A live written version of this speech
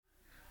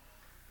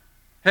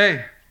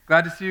Hey,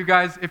 glad to see you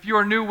guys. If you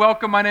are new,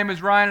 welcome. My name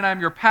is Ryan, and I'm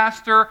your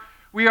pastor.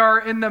 We are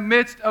in the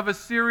midst of a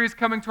series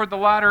coming toward the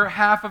latter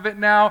half of it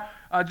now,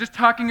 just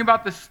talking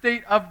about the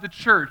state of the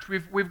church.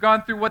 We've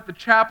gone through what the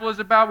chapel is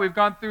about. We've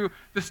gone through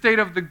the state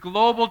of the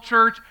global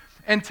church.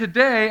 And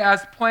today,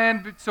 as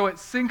planned, so it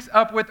syncs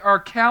up with our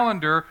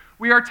calendar,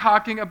 we are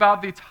talking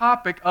about the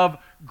topic of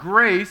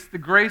grace, the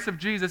grace of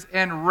Jesus,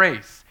 and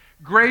race.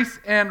 Grace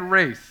and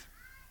race.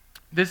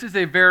 This is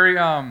a very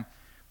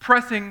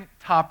pressing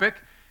topic.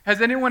 Has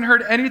anyone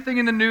heard anything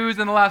in the news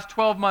in the last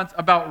 12 months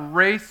about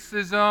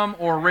racism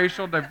or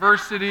racial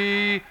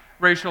diversity,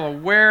 racial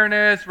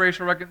awareness,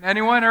 racial recognition?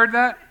 Anyone heard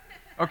that?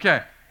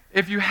 Okay.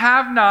 If you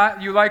have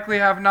not, you likely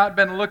have not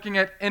been looking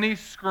at any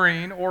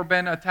screen or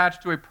been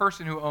attached to a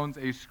person who owns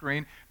a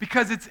screen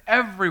because it's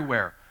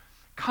everywhere.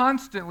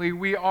 Constantly,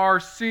 we are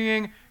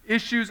seeing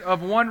issues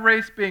of one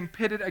race being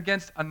pitted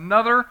against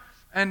another.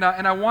 And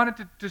I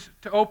wanted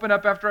to open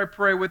up after I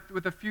pray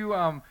with a few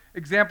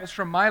examples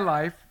from my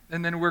life,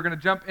 and then we're going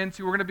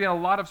to be in a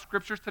lot of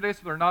scriptures today,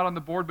 so they're not on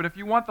the board, but if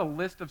you want the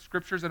list of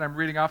scriptures that I'm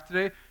reading off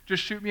today,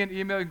 just shoot me an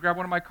email. You can grab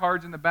one of my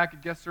cards in the back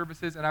at guest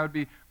services, and I would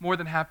be more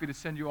than happy to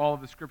send you all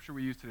of the scripture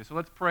we use today. So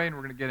let's pray, and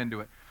we're going to get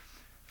into it.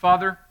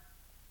 Father,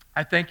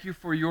 I thank you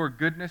for your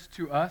goodness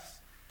to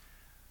us.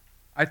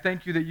 I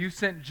thank you that you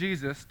sent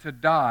Jesus to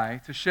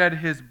die, to shed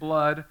his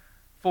blood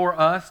for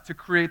us, to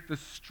create the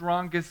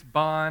strongest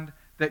bond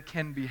that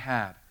can be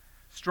had,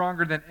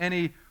 stronger than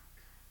any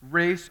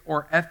race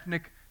or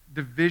ethnic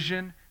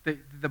division. That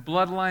the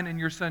bloodline in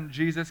your son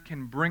Jesus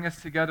can bring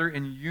us together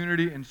in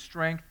unity and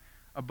strength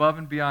above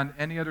and beyond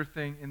any other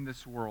thing in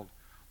this world.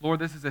 Lord,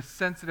 this is a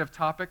sensitive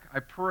topic. I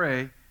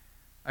pray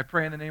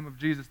in the name of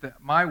Jesus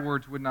that my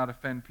words would not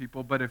offend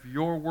people, but if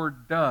your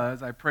word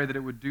does, I pray that it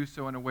would do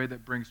so in a way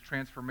that brings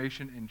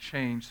transformation and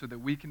change so that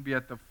we can be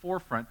at the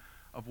forefront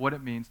of what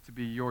it means to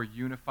be your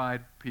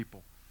unified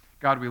people.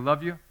 God, we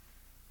love you.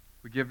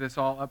 We give this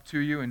all up to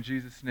you in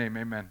Jesus' name,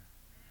 amen.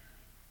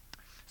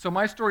 So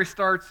my story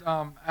starts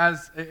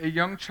as a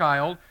young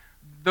child.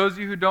 Those of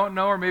you who don't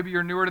know, or maybe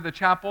you're newer to the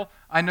chapel,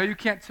 I know you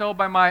can't tell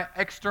by my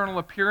external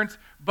appearance,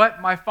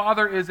 but my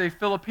father is a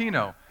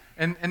Filipino.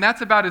 And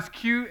that's about as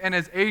cute and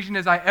as Asian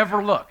as I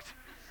ever looked.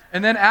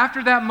 And then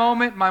after that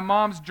moment, my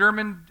mom's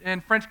German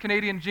and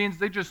French-Canadian genes,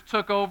 they just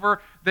took over.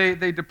 They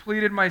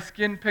depleted my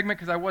skin pigment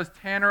because I was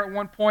tanner at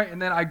one point,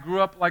 and then I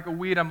grew up like a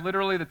weed. I'm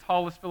literally the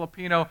tallest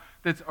Filipino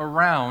that's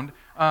around.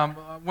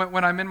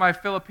 When I'm in my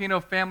Filipino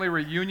family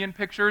reunion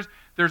pictures,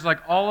 there's like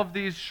all of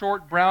these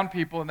short brown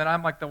people, and then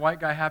I'm like the white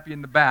guy happy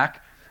in the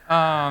back.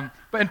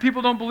 And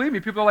people don't believe me.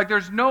 People are like,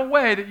 there's no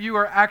way that you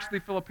are actually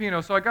Filipino.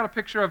 So I got a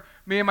picture of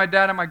me and my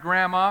dad and my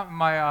grandma, and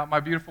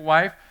my beautiful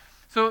wife.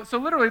 So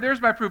literally, there's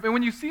my proof. And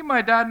when you see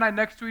my dad and I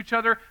next to each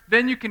other,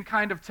 then you can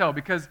kind of tell,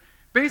 because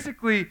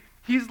basically,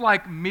 he's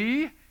like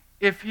me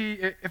if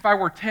I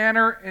were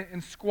tanner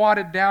and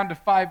squatted down to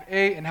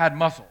 5'8" and had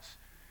muscles.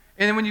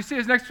 And then when you see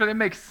us next to each other, it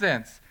makes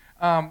sense.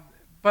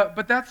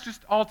 But that's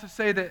just all to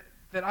say that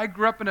I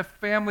grew up in a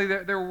family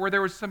where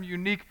there was some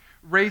unique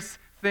race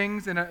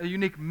things and a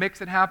unique mix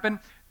that happened.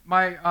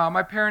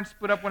 My parents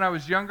split up when I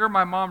was younger.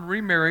 My mom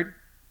remarried.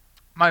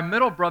 My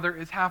middle brother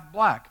is half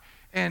black.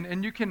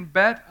 And you can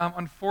bet,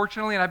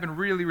 unfortunately, and I've been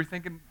really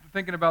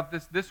thinking about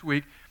this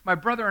week, my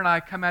brother and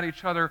I come at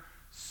each other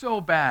so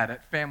bad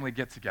at family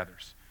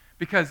get-togethers.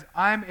 Because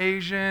I'm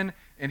Asian,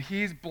 and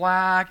he's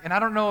black, and I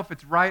don't know if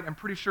it's right, I'm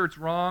pretty sure it's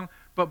wrong,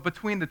 but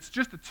between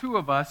just the two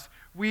of us,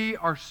 we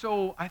are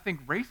so, I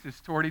think,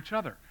 racist toward each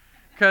other.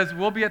 Because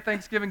we'll be at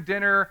Thanksgiving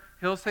dinner,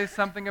 he'll say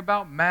something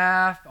about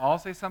math, I'll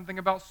say something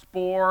about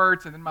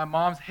sports, and then my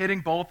mom's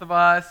hitting both of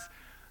us.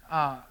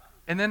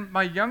 And then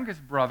my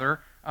youngest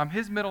brother,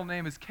 his middle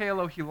name is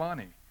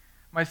Kealohilani.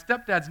 My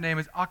stepdad's name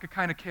is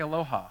Akakaina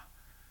Kealoha.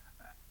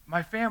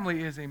 My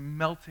family is a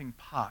melting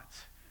pot.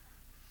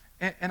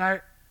 And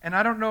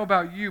I don't know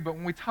about you, but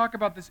when we talk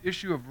about this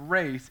issue of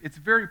race, it's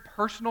very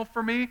personal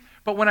for me.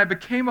 But when I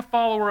became a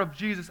follower of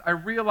Jesus, I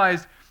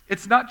realized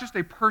it's not just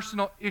a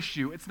personal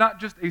issue. It's not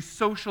just a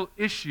social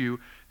issue.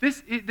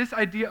 This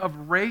idea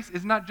of race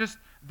is not just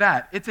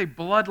that. It's a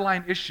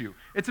bloodline issue.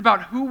 It's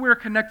about who we're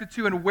connected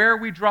to and where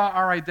we draw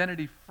our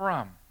identity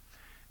from.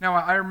 Now,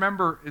 I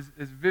remember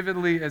as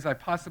vividly as I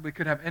possibly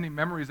could have any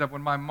memories of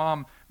when my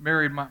mom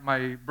married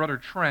my brother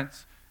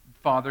Trent's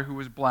father, who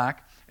was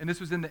black, and this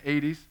was in the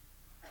 80s,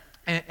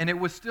 and it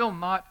was still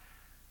not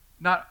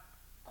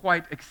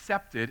quite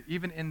accepted,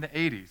 even in the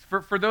 80s.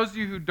 For those of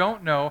you who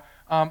don't know,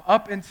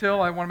 up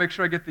until, I want to make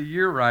sure I get the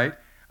year right,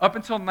 up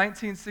until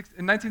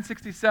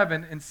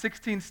 1967, in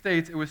 16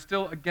 states, it was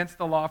still against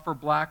the law for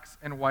blacks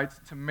and whites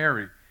to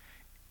marry.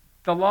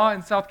 The law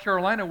in South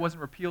Carolina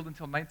wasn't repealed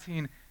until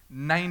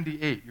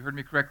 1998. You heard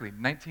me correctly,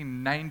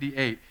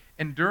 1998.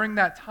 And during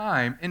that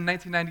time, in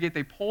 1998,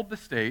 they polled the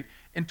state,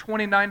 and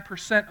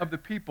 29% of the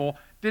people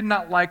did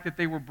not like that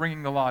they were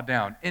bringing the law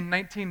down. In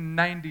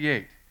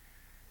 1998,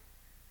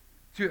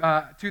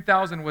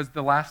 2000 was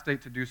the last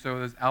state to do so. It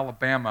was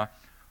Alabama.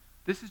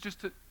 This is just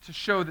to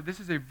show that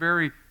this is a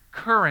very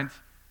current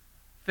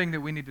thing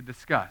that we need to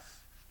discuss.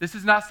 This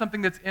is not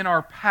something that's in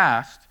our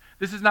past.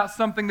 This is not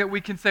something that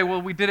we can say,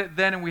 well, we did it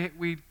then and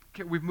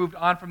we've moved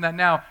on from that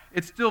now.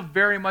 It's still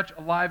very much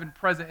alive and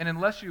present, and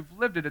unless you've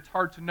lived it, it's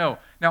hard to know.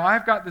 Now,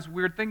 I've got this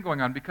weird thing going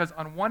on because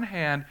on one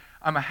hand,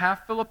 I'm a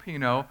half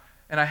Filipino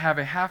and I have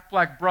a half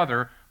black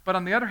brother, but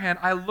on the other hand,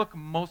 I look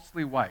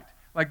mostly white.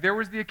 Like, there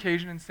was the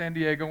occasion in San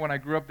Diego when I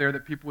grew up there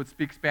that people would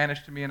speak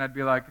Spanish to me and I'd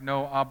be like,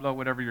 no hablo,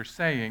 whatever you're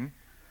saying.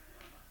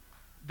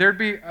 There'd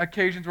be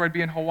occasions where I'd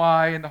be in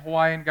Hawaii and the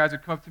Hawaiian guys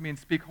would come up to me and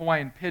speak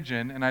Hawaiian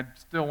pidgin, and I'd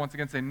still, once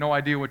again, say, no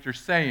idea what you're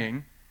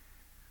saying.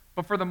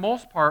 But for the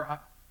most part,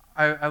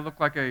 I look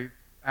like a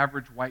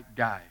average white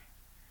guy.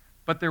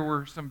 But there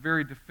were some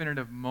very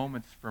definitive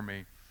moments for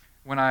me.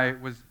 When I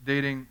was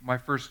dating my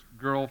first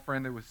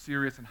girlfriend that was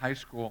serious in high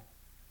school,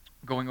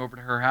 going over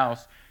to her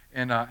house,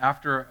 and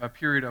after a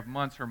period of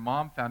months, her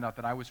mom found out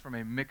that I was from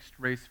a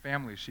mixed-race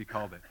family, she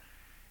called it.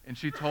 And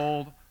she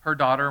told her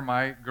daughter,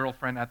 my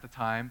girlfriend at the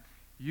time,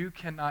 you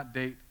cannot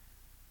date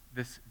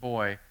this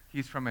boy.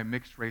 He's from a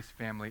mixed-race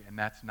family, and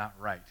that's not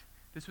right.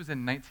 This was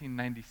in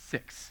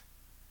 1996.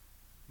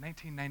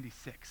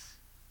 1996.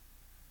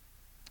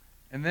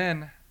 And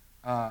then,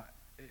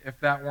 if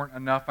that weren't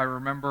enough, I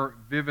remember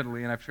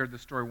vividly, and I've shared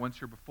this story once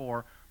here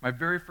before, my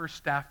very first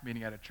staff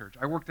meeting at a church.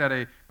 I worked at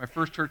my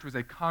first church was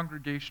a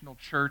congregational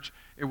church.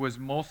 It was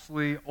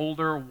mostly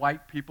older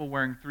white people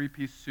wearing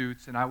three-piece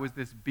suits, and I was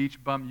this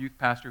beach bum youth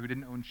pastor who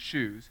didn't own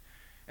shoes.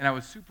 And I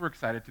was super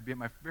excited to be at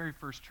my very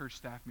first church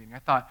staff meeting. I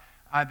thought,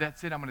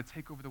 that's it, I'm going to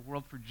take over the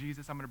world for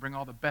Jesus. I'm going to bring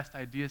all the best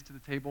ideas to the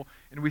table.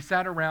 And we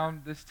sat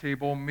around this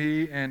table,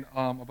 me and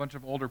a bunch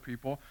of older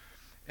people,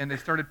 and they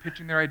started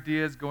pitching their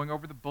ideas, going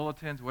over the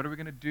bulletins, what are we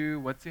going to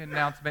do, what's the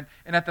announcement?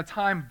 And at the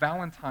time,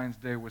 Valentine's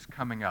Day was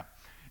coming up.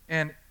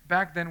 And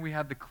back then, we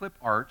had the clip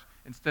art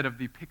instead of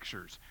the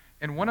pictures.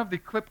 And one of the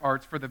clip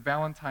arts for the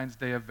Valentine's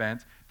Day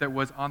event that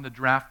was on the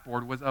draft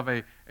board was of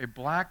a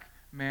black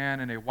man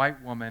and a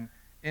white woman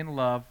in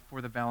love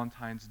for the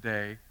Valentine's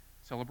Day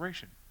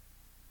celebration.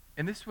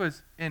 And this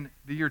was in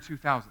the year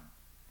 2000.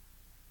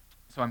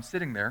 So I'm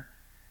sitting there,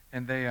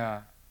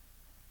 and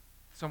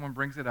someone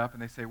brings it up,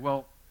 and they say,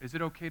 well, is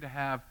it okay to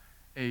have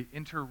an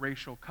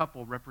interracial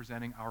couple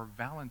representing our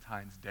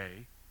Valentine's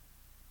Day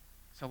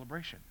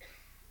celebration?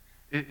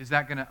 Is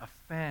that going to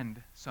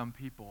offend some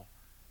people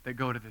that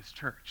go to this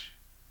church?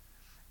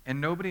 And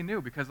nobody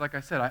knew because, like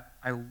I said,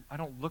 I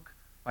don't look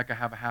like I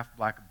have a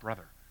half-black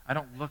brother. I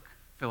don't look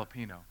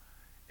Filipino.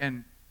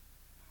 And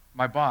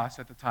my boss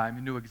at the time,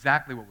 who knew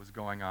exactly what was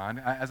going on,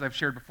 as I've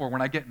shared before,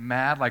 when I get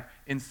mad, like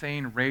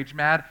insane rage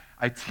mad,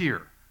 I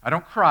tear. I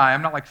don't cry.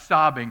 I'm not like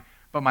sobbing,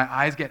 but my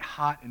eyes get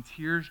hot and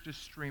tears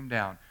just stream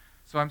down.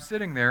 So I'm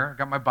sitting there, I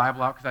got my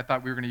Bible out because I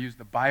thought we were going to use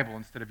the Bible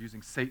instead of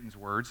using Satan's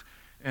words.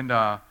 And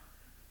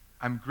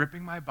I'm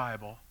gripping my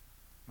Bible.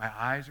 My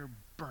eyes are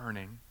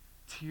burning.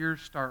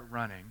 Tears start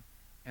running.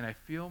 And I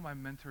feel my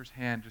mentor's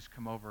hand just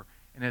come over.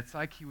 And it's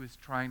like he was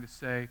trying to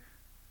say,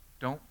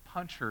 don't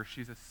punch her.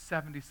 She's a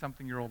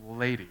 70-something-year-old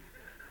lady.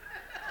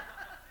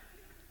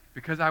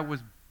 Because I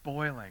was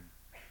boiling,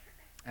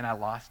 and I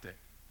lost it.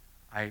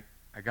 I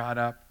got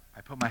up,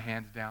 I put my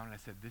hands down, and I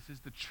said, this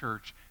is the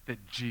church that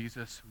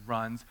Jesus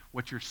runs.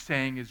 What you're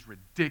saying is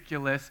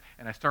ridiculous.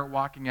 And I start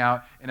walking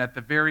out, and at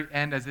the very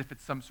end, as if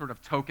it's some sort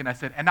of token, I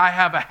said, and I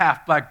have a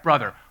half-black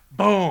brother.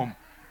 Boom!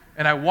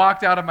 And I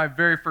walked out of my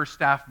very first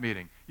staff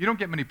meeting. You don't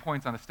get many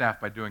points on a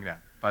staff by doing that,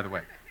 by the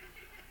way.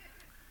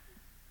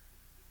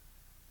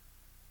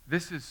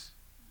 This is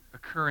a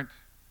current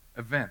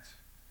event.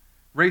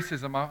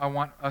 Racism, I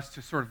want us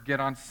to sort of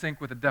get on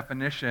sync with a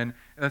definition,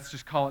 let's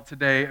just call it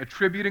today,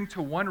 attributing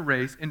to one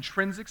race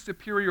intrinsic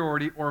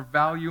superiority or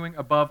valuing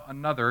above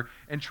another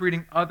and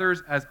treating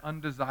others as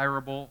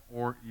undesirable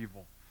or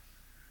evil.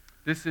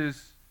 This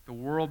is the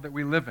world that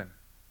we live in.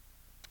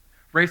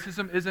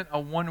 Racism isn't a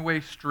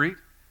one-way street.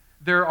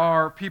 There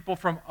are people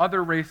from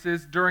other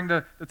races during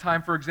the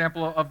time, for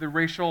example, of the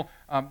racial,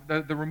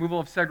 the removal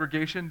of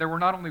segregation. There were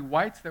not only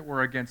whites that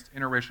were against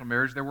interracial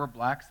marriage, there were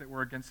blacks that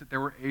were against it, there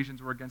were Asians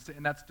who were against it,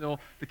 and that's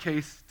still the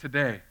case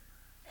today.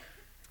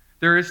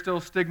 There is still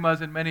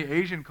stigmas in many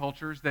Asian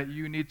cultures that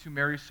you need to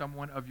marry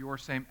someone of your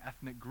same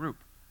ethnic group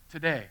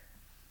today.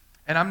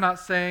 And I'm not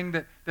saying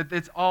that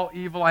it's all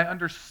evil. I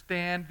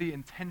understand the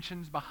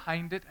intentions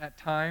behind it at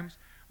times,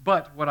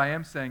 but what I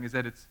am saying is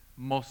that it's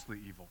mostly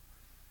evil.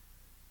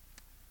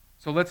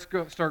 So let's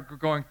start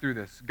going through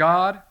this.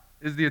 God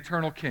is the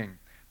eternal King,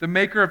 the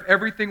maker of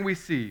everything we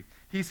see.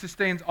 He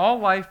sustains all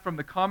life from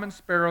the common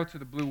sparrow to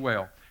the blue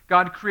whale.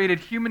 God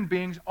created human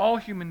beings, all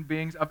human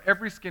beings of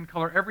every skin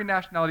color, every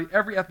nationality,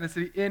 every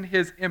ethnicity in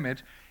His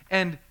image.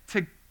 And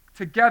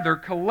together,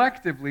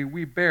 collectively,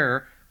 we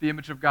bear the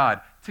image of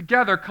God.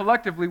 Together,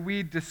 collectively,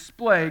 we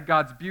display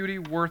God's beauty,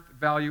 worth,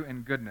 value,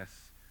 and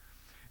goodness.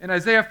 In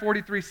Isaiah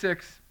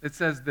 43:6, it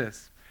says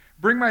this,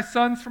 bring my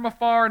sons from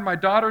afar and my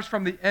daughters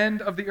from the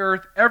end of the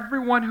earth,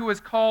 everyone who is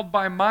called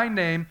by my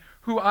name,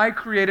 who I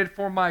created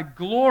for my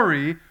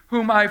glory,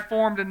 whom I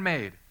formed and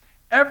made.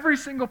 Every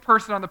single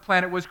person on the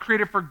planet was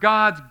created for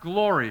God's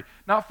glory,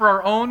 not for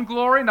our own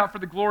glory, not for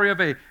the glory of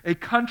a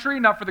country,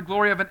 not for the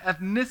glory of an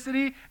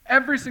ethnicity.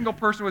 Every single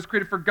person was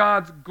created for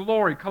God's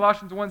glory.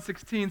 Colossians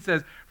 1:16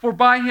 says, "For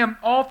by him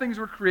all things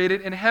were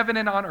created in heaven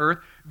and on earth,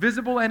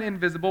 visible and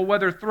invisible,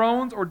 whether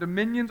thrones or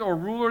dominions or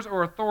rulers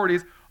or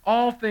authorities,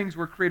 all things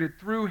were created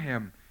through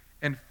him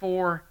and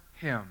for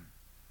him."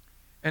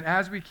 And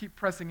as we keep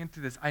pressing into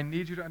this, I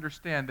need you to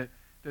understand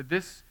that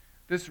this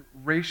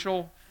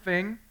racial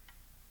thing,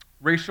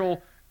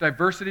 racial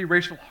diversity,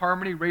 racial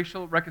harmony,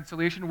 racial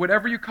reconciliation,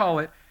 whatever you call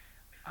it,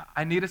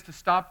 I need us to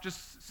stop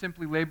just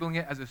simply labeling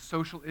it as a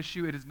social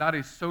issue. It is not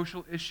a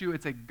social issue.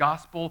 It's a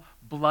gospel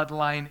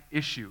bloodline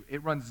issue.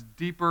 It runs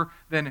deeper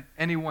than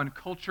any one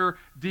culture,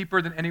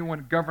 deeper than any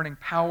one governing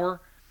power.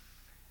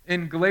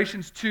 In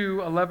Galatians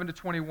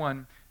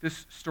 2:11-21,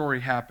 this story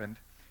happened.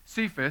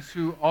 Cephas,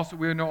 who also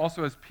we know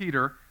also as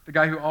Peter, the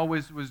guy who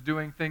always was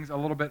doing things a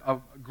little bit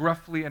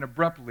gruffly and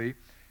abruptly,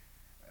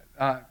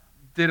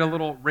 did a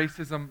little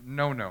racism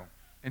no-no.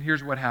 And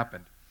here's what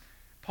happened.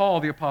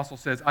 Paul, the apostle,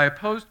 says, "I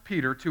opposed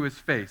Peter to his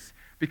face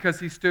because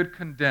he stood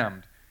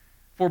condemned.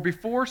 For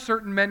before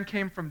certain men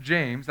came from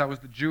James," that was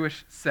the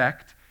Jewish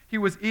sect, "he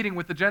was eating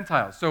with the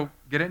Gentiles." So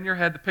get it in your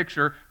head, the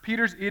picture.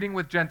 Peter's eating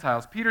with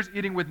Gentiles. Peter's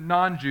eating with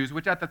non-Jews,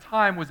 which at the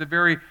time was a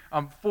very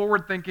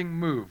forward-thinking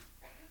move.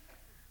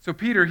 So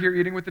Peter here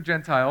eating with the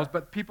Gentiles,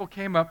 but people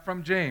came up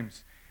from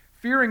James.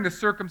 Fearing the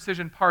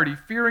circumcision party,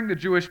 fearing the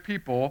Jewish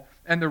people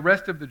and the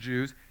rest of the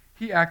Jews,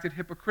 he acted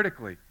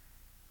hypocritically,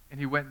 and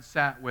he went and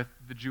sat with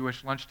the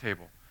Jewish lunch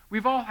table.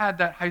 We've all had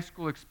that high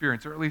school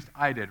experience, or at least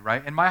I did,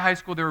 right? In my high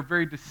school, there were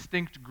very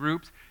distinct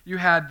groups. You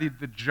had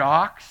the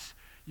jocks,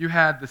 you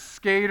had the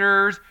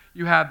skaters,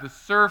 you had the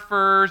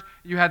surfers,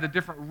 you had the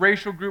different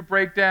racial group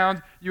breakdowns,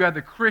 you had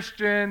the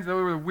Christians, they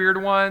were the weird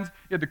ones,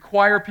 you had the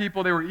choir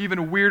people, they were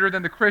even weirder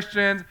than the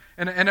Christians,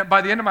 and by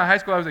the end of my high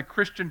school, I was a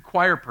Christian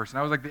choir person.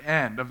 I was like the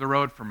end of the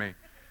road for me.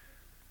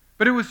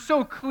 But it was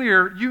so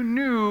clear, you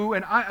knew,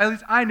 and at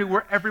least I knew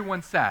where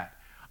everyone sat.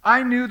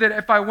 I knew that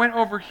if I went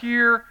over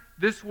here,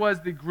 this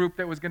was the group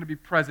that was going to be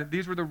present.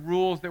 These were the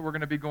rules that were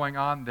going to be going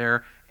on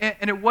there.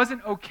 And it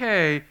wasn't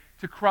okay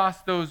to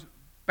cross those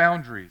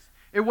boundaries.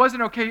 It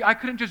wasn't okay. I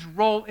couldn't just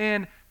roll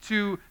in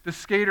to the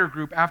skater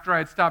group after I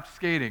had stopped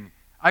skating.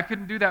 I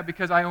couldn't do that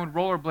because I owned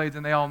rollerblades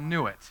and they all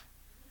knew it.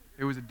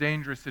 It was a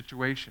dangerous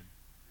situation.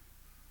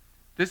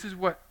 This is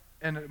what,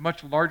 in a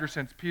much larger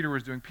sense, Peter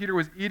was doing. Peter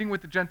was eating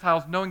with the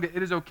Gentiles, knowing that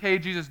it is okay.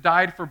 Jesus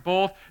died for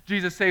both.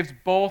 Jesus saves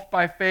both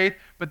by faith.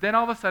 But then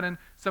all of a sudden,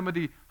 some of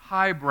the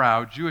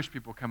highbrow Jewish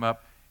people come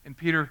up, and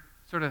Peter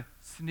sort of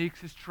sneaks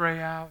his tray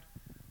out,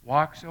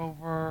 walks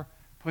over,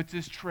 puts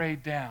his tray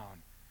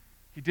down.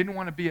 He didn't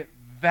want to be at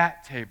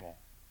that table.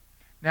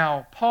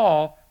 Now,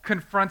 Paul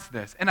confronts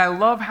this, and I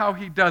love how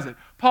he does it.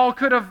 Paul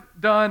could have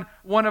done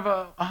one of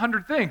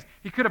 100 things.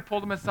 He could have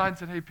pulled him aside and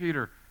said, "Hey,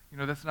 Peter,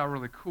 that's not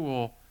really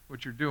cool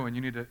what you're doing.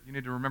 You need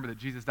to remember that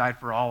Jesus died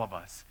for all of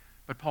us."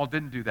 But Paul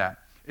didn't do that.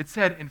 It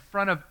said in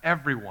front of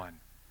everyone.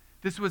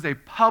 This was a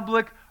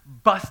public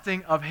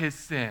busting of his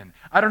sin.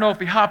 I don't know if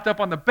he hopped up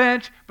on the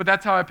bench, but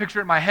that's how I picture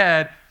it in my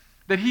head,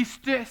 that he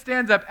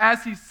stands up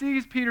as he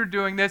sees Peter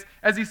doing this,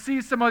 as he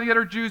sees some of the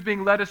other Jews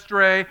being led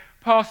astray.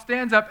 Paul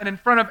stands up and in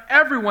front of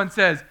everyone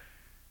says,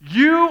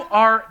 "You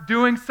are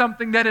doing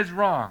something that is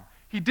wrong."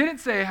 He didn't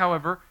say,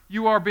 however,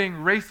 "You are being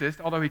racist,"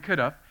 although he could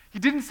have. He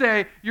didn't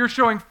say, "You're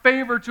showing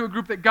favor to a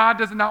group that God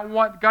does not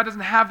want. God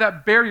doesn't have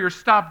that barrier.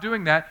 Stop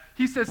doing that."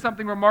 He says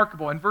something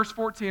remarkable. In verse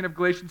 14 of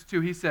Galatians 2,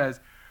 he says,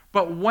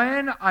 "But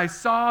when I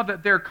saw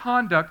that their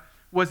conduct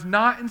was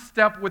not in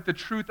step with the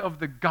truth of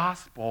the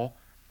gospel,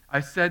 I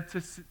said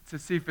to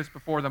Cephas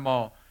before them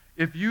all,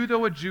 'If you,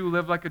 though a Jew,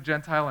 live like a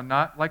Gentile and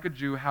not like a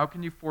Jew, how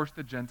can you force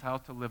the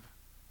Gentiles to live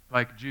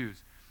like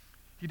Jews?'"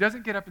 He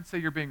doesn't get up and say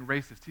you're being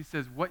racist. He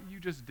says what you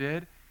just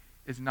did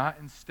is not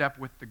in step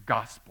with the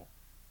gospel.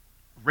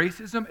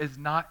 Racism is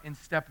not in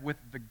step with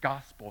the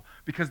gospel,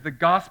 because the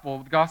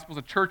gospel is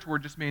a church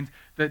word, just means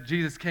that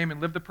Jesus came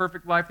and lived the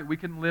perfect life that we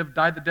couldn't live,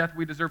 died the death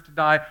we deserve to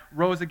die,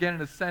 rose again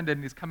and ascended,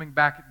 and he's coming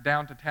back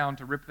down to town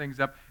to rip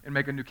things up and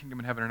make a new kingdom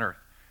in heaven and earth.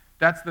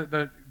 That's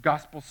the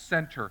gospel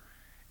center.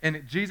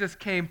 And Jesus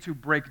came to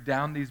break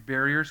down these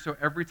barriers, so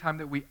every time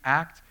that we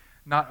act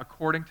not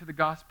according to the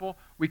gospel,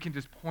 we can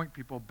just point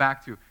people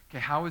back to, okay,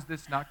 how is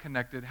this not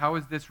connected? How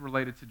is this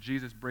related to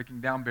Jesus breaking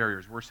down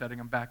barriers? We're setting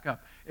them back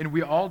up. And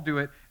we all do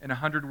it in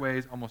 100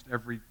 ways almost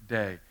every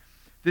day.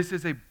 This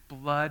is a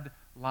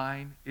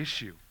bloodline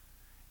issue.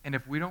 And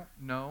if we don't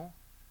know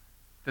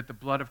that the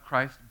blood of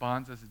Christ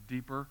bonds us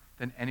deeper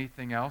than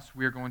anything else,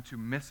 we are going to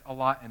miss a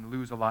lot and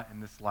lose a lot in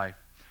this life.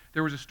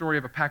 There was a story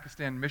of a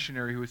Pakistan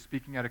missionary who was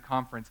speaking at a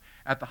conference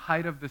at the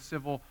height of the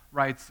civil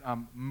rights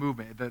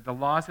movement. The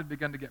laws had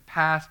begun to get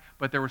passed,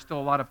 but there was still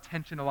a lot of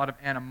tension, a lot of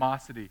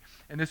animosity.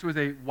 And this was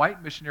a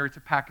white missionary to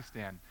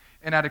Pakistan.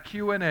 And at a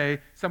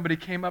Q&A, somebody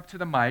came up to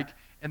the mic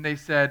and they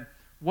said,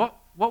 what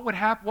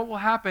will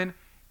happen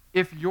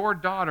if your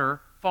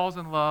daughter falls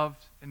in love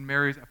and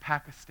marries a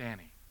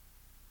Pakistani?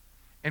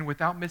 And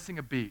without missing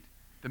a beat,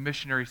 the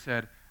missionary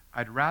said,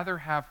 I'd rather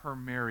have her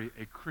marry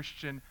a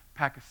Christian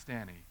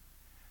Pakistani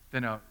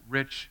than a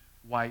rich,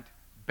 white,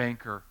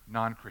 banker,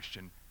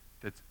 non-Christian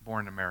that's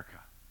born in America,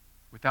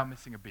 without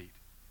missing a beat.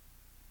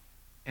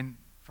 And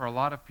for a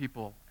lot of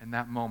people in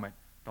that moment,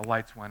 the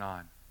lights went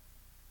on.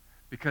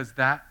 Because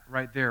that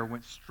right there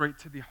went straight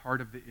to the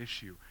heart of the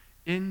issue.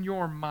 In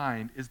your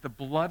mind, is the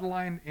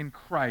bloodline in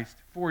Christ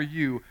for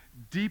you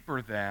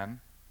deeper than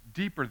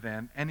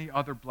any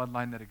other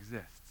bloodline that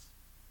exists?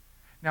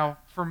 Now,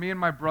 for me and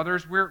my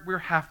brothers, we're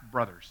half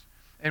brothers.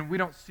 And we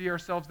don't see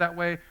ourselves that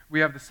way. We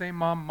have the same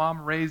mom.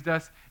 Mom raised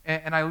us.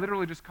 And I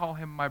literally just call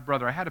him my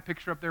brother. I had a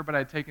picture up there, but I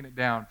had taken it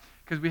down.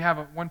 Because we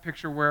have one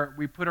picture where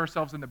we put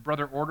ourselves in the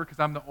brother order because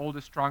I'm the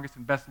oldest, strongest,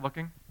 and best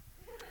looking.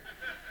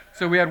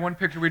 So we had one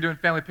picture, we were doing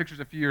family pictures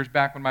a few years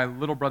back when my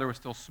little brother was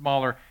still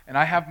smaller, and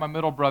I have my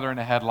middle brother in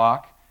a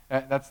headlock.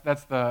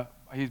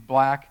 He's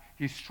black,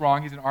 he's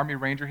strong, he's an Army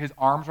Ranger. His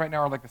arms right now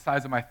are like the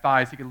size of my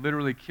thighs. He could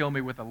literally kill me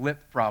with a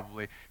lip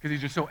probably, because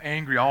he's just so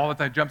angry all the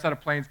time, jumps out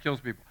of planes,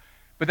 kills people.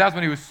 But that's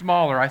when he was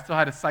smaller. I still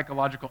had a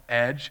psychological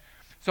edge.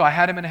 So I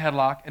had him in a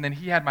headlock, and then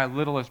he had my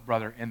littlest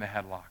brother in the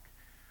headlock.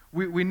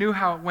 We knew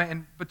how it went,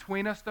 and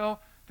between us though,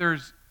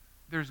 there's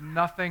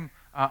nothing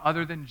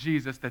other than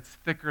Jesus that's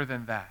thicker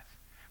than that.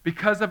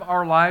 Because of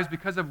our lives,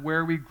 because of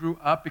where we grew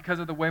up, because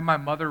of the way my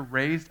mother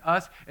raised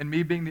us, and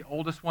me being the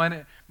oldest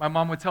one, my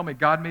mom would tell me,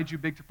 God made you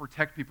big to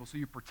protect people, so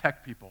you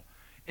protect people.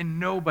 And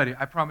nobody,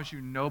 I promise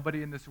you,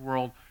 nobody in this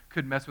world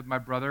could mess with my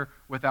brother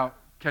without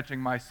catching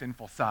my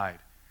sinful side.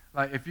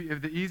 Like if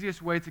the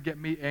easiest way to get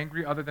me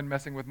angry, other than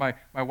messing with my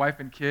wife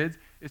and kids,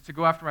 is to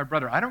go after my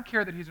brother. I don't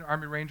care that he's an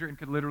Army Ranger and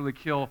could literally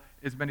kill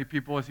as many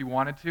people as he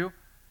wanted to.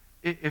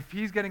 If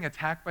he's getting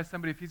attacked by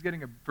somebody, if he's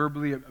getting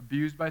verbally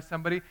abused by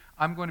somebody,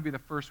 I'm going to be the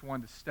first one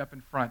to step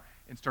in front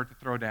and start to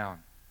throw down.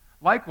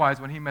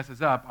 Likewise, when he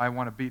messes up, I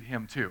want to beat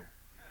him too.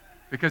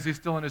 Because he's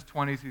still in his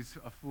 20s, he's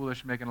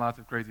foolish, making lots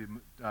of crazy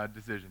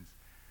decisions.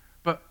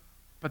 But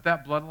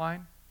that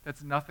bloodline,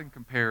 that's nothing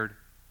compared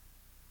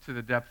to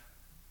the depth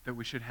that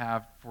we should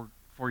have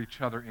for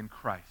each other in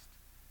Christ.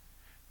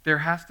 There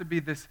has to be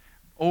this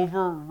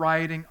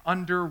overriding,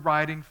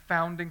 underwriting,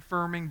 founding,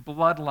 firming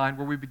bloodline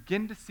where we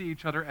begin to see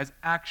each other as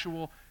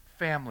actual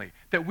family.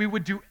 That we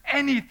would do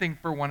anything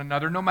for one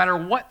another, no matter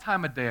what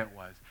time of day it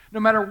was, no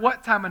matter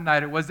what time of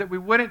night it was, that we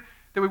wouldn't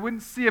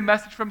see a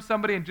message from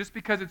somebody and just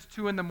because it's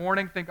 2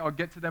 a.m, think I'll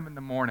get to them in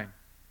the morning.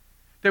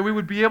 That we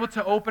would be able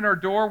to open our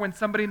door when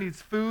somebody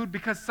needs food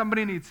because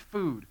somebody needs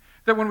food.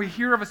 That when we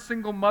hear of a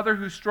single mother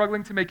who's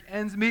struggling to make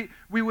ends meet,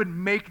 we would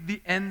make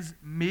the ends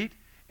meet.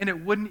 And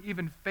it wouldn't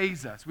even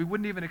faze us. We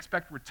wouldn't even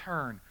expect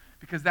return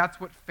because that's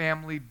what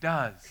family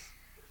does.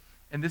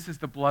 And this is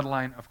the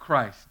bloodline of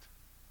Christ.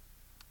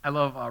 I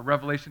love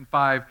Revelation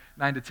 5,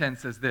 9-10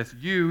 says this,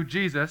 You,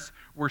 Jesus,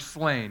 were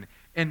slain,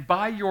 and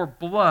by your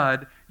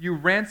blood you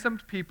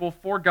ransomed people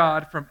for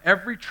God from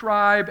every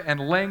tribe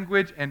and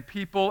language and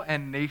people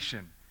and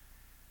nation.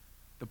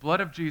 The blood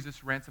of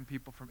Jesus ransomed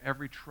people from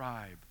every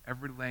tribe,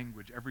 every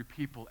language, every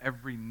people,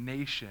 every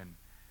nation.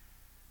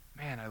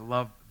 Man, I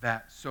love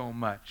that so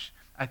much.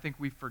 I think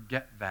we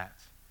forget that.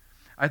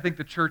 I think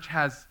the church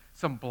has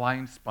some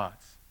blind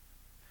spots.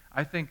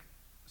 I think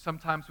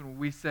sometimes when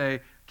we say,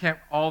 can't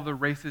all the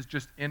races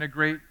just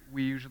integrate,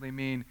 we usually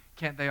mean,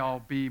 can't they all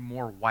be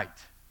more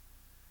white?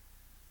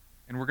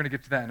 And we're going to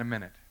get to that in a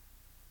minute.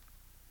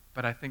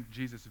 But I think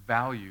Jesus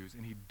values,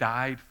 and he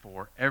died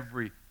for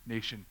every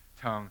nation,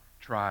 tongue,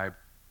 tribe,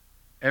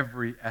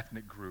 every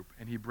ethnic group.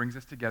 And he brings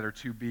us together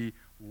to be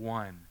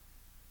one,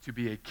 to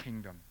be a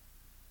kingdom.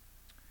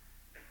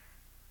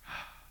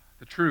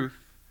 The truth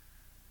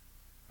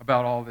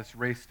about all this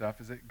race stuff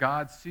is that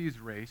God sees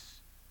race,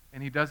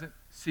 and he doesn't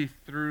see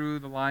through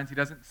the lines. He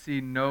doesn't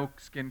see no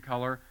skin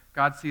color.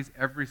 God sees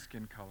every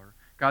skin color.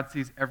 God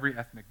sees every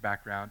ethnic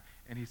background,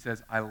 and he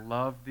says, I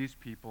love these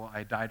people.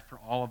 I died for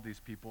all of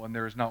these people, and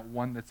there is not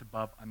one that's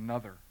above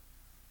another.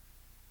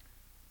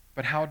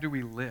 But how do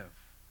we live?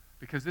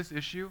 Because this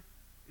issue,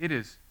 it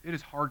is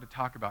hard to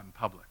talk about in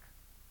public.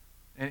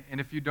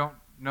 And if you don't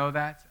know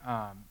that,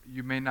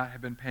 you may not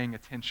have been paying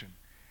attention.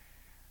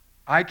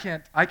 I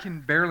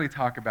can barely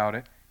talk about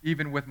it,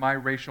 even with my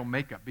racial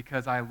makeup,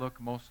 because I look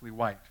mostly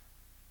white.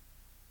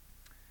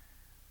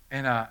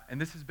 And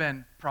this has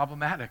been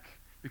problematic,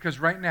 because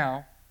right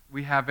now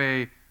we have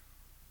a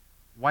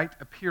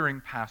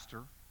white-appearing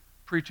pastor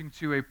preaching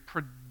to a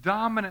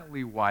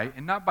predominantly white,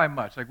 and not by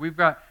much. Like we've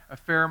got a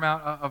fair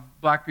amount of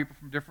black people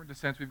from different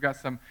descents. We've got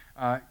some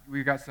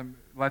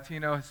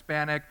Latino,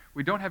 Hispanic.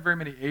 We don't have very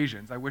many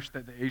Asians. I wish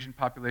that the Asian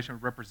population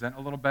would represent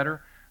a little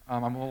better.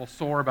 I'm a little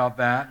sore about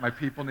that. My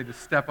people need to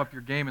step up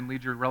your game and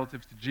lead your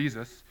relatives to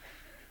Jesus.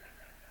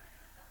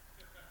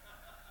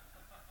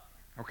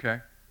 Okay.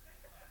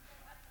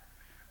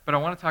 But I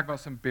want to talk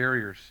about some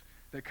barriers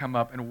that come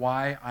up and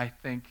why I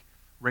think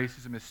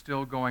racism is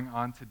still going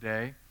on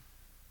today.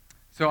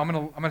 So I'm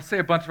going to say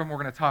a bunch of them. We're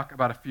going to talk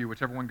about a few,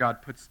 whichever one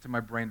God puts to my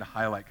brain to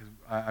highlight, because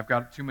I've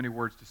got too many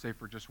words to say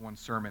for just one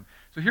sermon.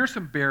 So here's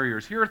some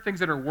barriers. Here are things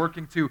that are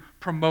working to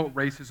promote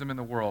racism in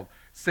the world.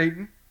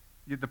 Satan,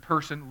 the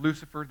person,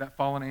 Lucifer, that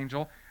fallen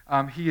angel,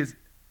 He is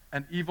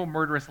an evil,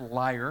 murderous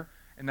liar,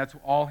 and that's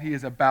all he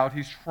is about.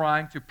 He's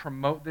trying to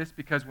promote this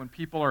because when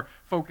people are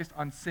focused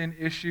on sin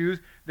issues,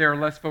 they are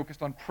less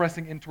focused on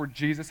pressing in toward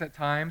Jesus at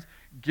times.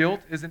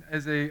 Guilt is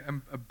a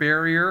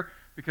barrier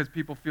because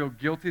people feel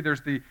guilty.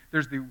 There's the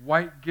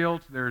white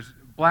guilt, there's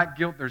black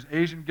guilt, there's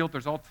Asian guilt,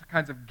 there's all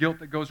kinds of guilt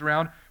that goes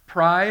around.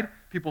 Pride,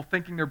 people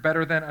thinking they're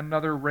better than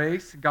another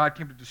race. God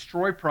came to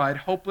destroy pride.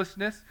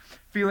 Hopelessness,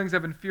 feelings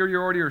of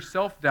inferiority or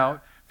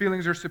self-doubt,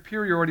 feelings of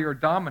superiority or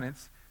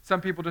dominance. Some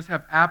people just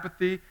have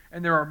apathy,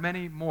 and there are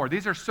many more.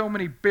 These are so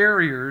many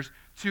barriers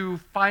to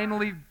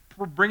finally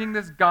bringing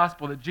this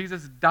gospel that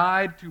Jesus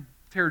died to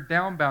tear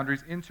down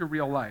boundaries into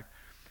real life.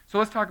 So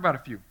let's talk about a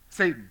few.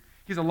 Satan.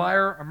 He's a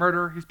liar, a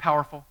murderer, he's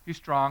powerful, he's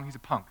strong, he's a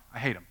punk. I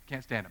hate him,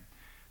 can't stand him.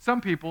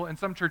 Some people in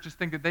some churches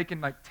think that they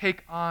can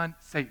take on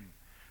Satan.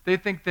 They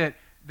think that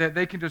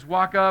they can just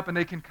walk up and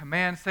they can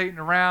command Satan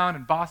around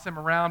and boss him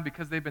around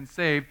because they've been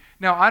saved.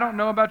 Now, I don't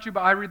know about you,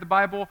 but I read the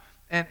Bible,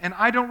 and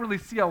I don't really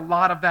see a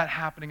lot of that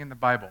happening in the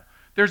Bible.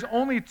 There's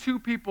only two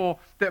people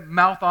that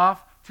mouth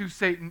off to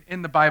Satan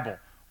in the Bible.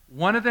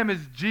 One of them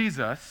is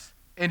Jesus,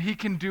 and he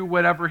can do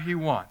whatever he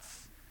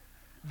wants.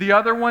 The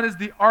other one is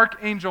the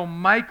archangel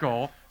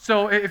Michael.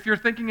 So if you're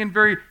thinking in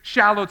very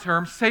shallow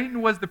terms,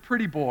 Satan was the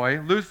pretty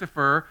boy,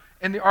 Lucifer,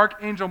 and the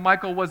archangel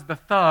Michael was the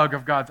thug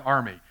of God's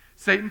army.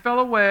 Satan fell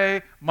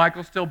away,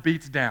 Michael still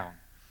beats down.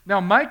 Now,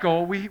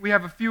 Michael, we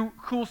have a few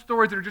cool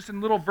stories that are just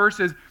in little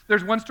verses.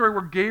 There's one story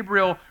where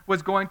Gabriel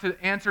was going to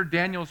answer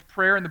Daniel's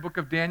prayer in the book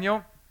of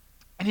Daniel,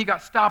 and he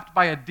got stopped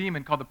by a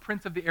demon called the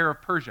Prince of the Air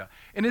of Persia.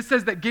 And it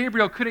says that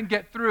Gabriel couldn't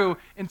get through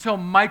until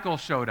Michael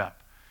showed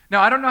up.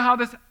 Now, I don't know how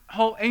this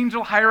whole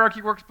angel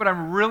hierarchy works, but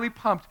I'm really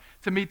pumped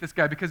to meet this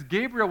guy because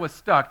Gabriel was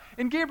stuck.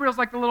 And Gabriel's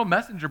like the little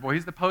messenger boy.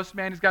 He's the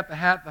postman. He's got the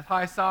hat, the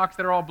high socks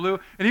that are all blue,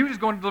 and he was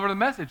just going to deliver the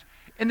message.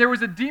 And there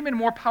was a demon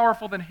more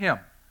powerful than him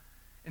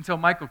until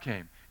Michael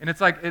came. And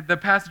it's like the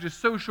passage is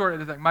so short,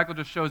 it's like Michael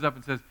just shows up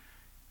and says,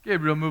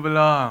 Gabriel, move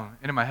along.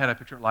 And in my head, I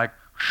picture it like,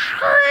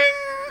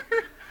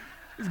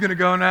 he's going to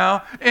go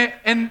now.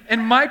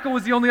 And Michael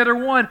was the only other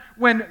one.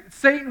 When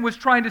Satan was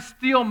trying to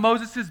steal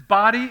Moses'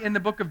 body in the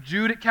book of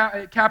Jude, it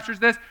captures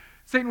this.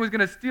 Satan was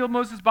going to steal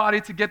Moses' body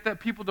to get the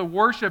people to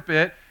worship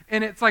it.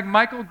 And it's like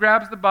Michael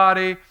grabs the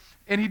body,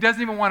 and he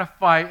doesn't even want to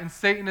fight. And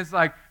Satan is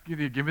like, give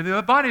me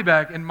the body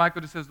back. And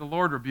Michael just says, the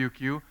Lord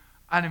rebuke you.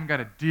 I don't even got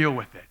to deal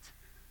with it.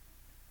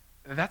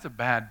 That's a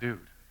bad dude.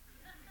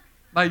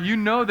 Like, you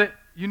know that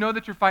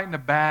you're fighting a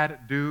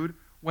bad dude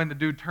when the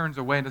dude turns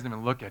away and doesn't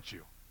even look at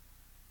you.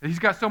 He's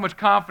got so much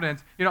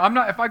confidence. You know,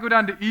 if I go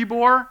down to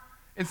Ybor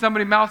and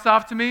somebody mouths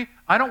off to me,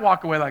 I don't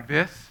walk away like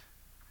this.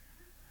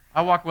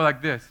 I walk away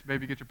like this.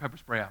 Baby, get your pepper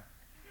spray out.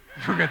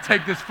 We're going to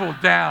take this fool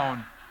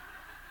down.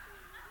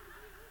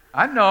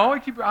 I know.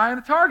 Keep your eye on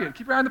the target.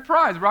 Keep your eye on the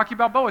prize. Rocky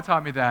Balboa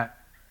taught me that.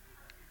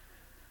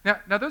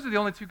 Now those are the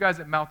only two guys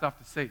that mouth off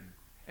to Satan.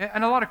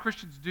 And a lot of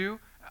Christians do.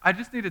 I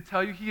just need to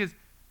tell you, he has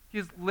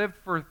lived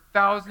for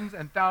thousands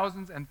and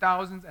thousands and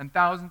thousands and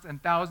thousands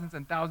and thousands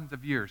and thousands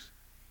of years.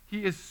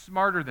 He is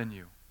smarter than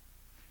you.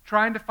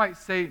 Trying to fight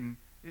Satan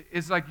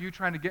is like you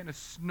trying to get in a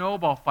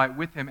snowball fight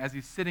with him as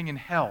he's sitting in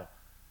hell.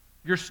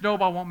 Your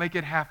snowball won't make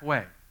it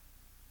halfway.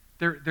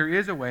 There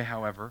is a way,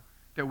 however,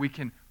 that we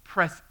can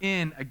press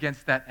in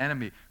against that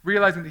enemy,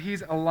 realizing that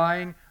he's a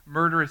lying,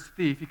 murderous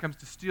thief. He comes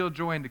to steal,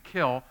 joy, and to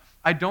kill.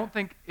 I don't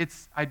think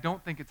it's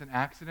an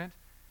accident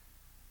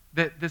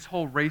that this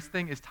whole race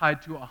thing is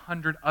tied to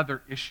 100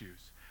 other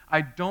issues.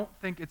 I don't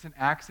think it's an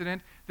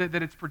accident that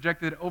it's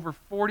projected that over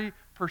 40%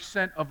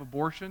 of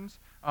abortions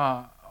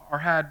are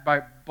had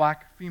by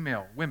black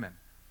female women.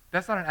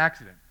 That's not an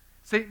accident.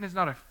 Satan is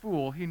not a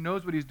fool. He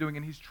knows what he's doing,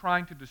 and he's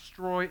trying to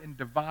destroy and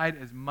divide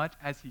as much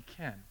as he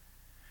can.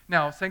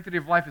 Now, Sanctity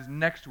of Life is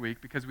next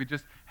week because we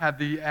just had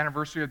the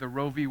anniversary of the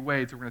Roe v.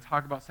 Wade, so we're going to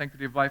talk about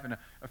Sanctity of Life and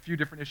a few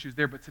different issues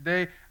there. But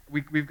today,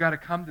 we've got to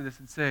come to this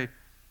and say,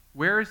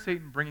 where is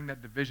Satan bringing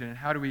that division, and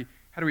how do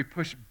we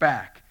push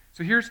back?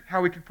 So here's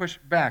how we can push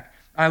back.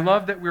 I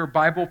love that we're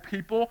Bible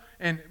people,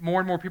 and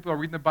more people are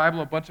reading the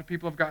Bible. A bunch of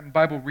people have gotten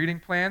Bible reading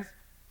plans.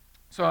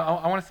 So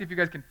I want to see if you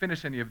guys can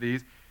finish any of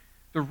these.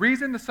 The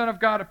reason the Son of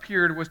God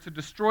appeared was to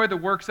destroy the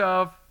works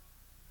of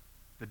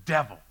the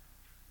devil.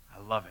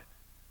 I love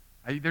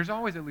it. There's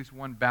always at least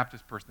one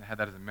Baptist person that had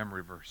that as a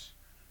memory verse.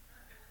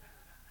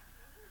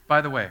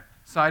 By the way,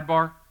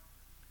 sidebar,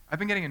 I've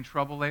been getting in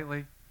trouble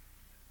lately.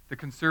 The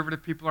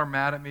conservative people are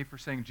mad at me for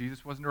saying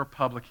Jesus wasn't a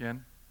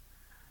Republican.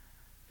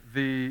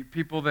 The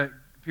people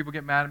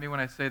get mad at me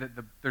when I say that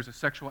there's a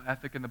sexual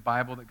ethic in the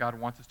Bible that God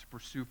wants us to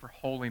pursue for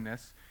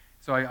holiness.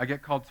 So I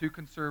get called too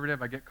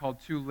conservative. I get called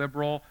too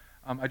liberal.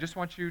 I just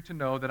want you to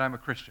know that I'm a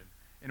Christian.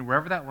 And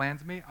wherever that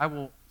lands me, I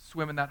will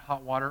swim in that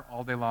hot water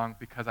all day long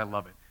because I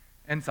love it.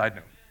 End side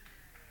note.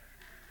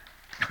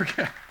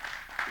 Okay.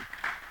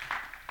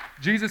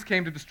 Jesus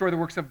came to destroy the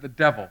works of the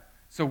devil.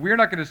 So we're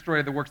not going to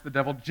destroy the works of the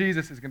devil.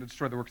 Jesus is going to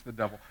destroy the works of the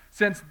devil.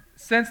 Since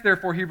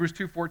therefore, Hebrews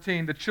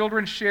 2:14, the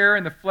children share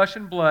in the flesh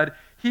and blood,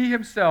 he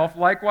himself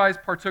likewise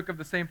partook of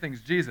the same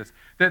things, Jesus,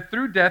 that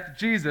through death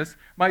Jesus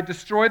might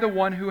destroy the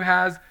one who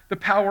has the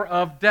power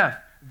of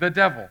death, the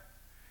devil.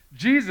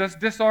 Jesus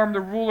disarmed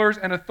the rulers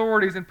and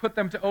authorities and put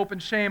them to open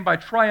shame by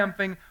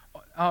triumphing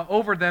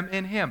over them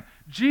in him.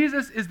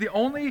 Jesus is the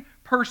only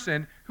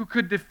person who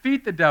could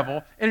defeat the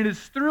devil, and it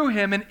is through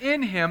him and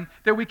in him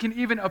that we can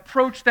even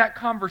approach that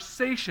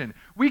conversation.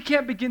 We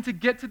can't begin to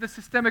get to the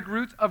systemic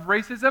roots of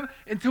racism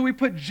until we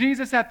put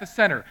Jesus at the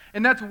center.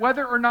 And that's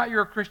whether or not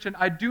you're a Christian.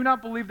 I do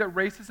not believe that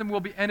racism will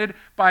be ended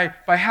by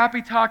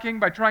happy talking,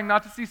 by trying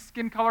not to see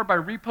skin color, by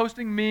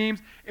reposting memes.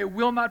 It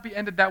will not be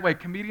ended that way.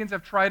 Comedians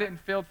have tried it and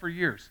failed for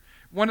years.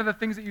 One of the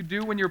things that you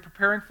do when you're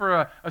preparing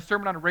for a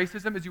sermon on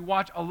racism is you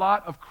watch a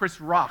lot of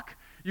Chris Rock.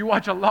 You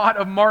watch a lot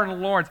of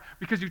Martin Lawrence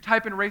because you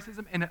type in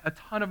racism and a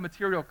ton of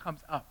material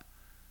comes up.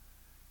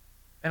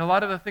 And a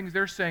lot of the things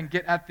they're saying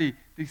get at the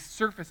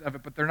surface of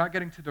it, but they're not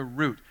getting to the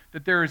root.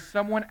 That there is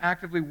someone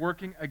actively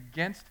working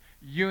against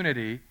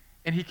unity,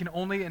 and he can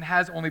only and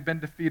has only been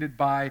defeated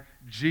by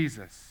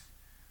Jesus.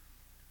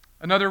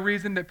 Another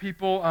reason that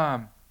people,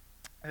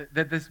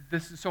 that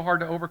this is so hard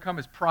to overcome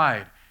is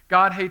pride.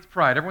 God hates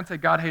pride. Everyone say,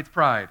 God hates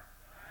pride.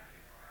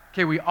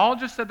 Okay, we all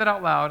just said that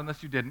out loud.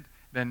 Unless you didn't,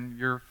 then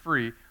you're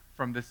free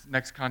from this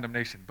next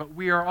condemnation. But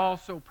we are all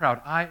so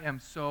proud. I am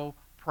so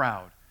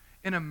proud.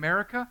 In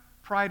America,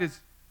 pride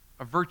is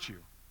a virtue.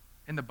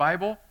 In the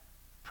Bible,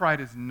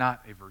 pride is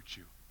not a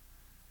virtue.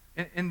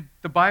 In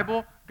the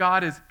Bible,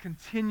 God is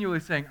continually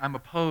saying, I'm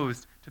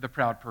opposed to the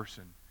proud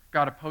person.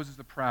 God opposes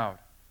the proud.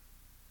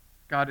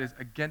 God is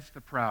against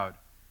the proud.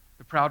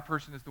 The proud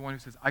person is the one who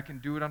says, I can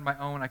do it on my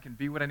own. I can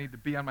be what I need to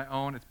be on my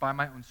own. It's by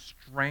my own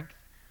strength.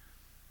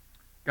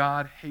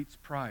 God hates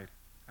pride.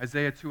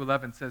 Isaiah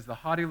 2:11 says, the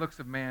haughty looks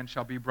of man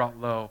shall be brought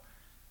low,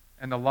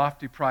 and the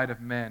lofty pride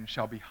of men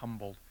shall be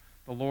humbled.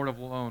 The Lord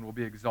alone will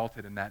be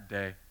exalted in that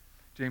day.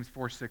 James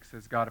 4:6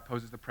 says, God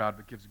opposes the proud,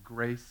 but gives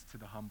grace to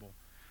the humble.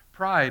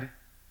 Pride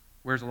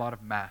wears a lot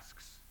of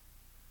masks.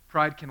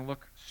 Pride can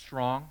look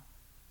strong.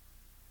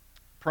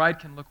 Pride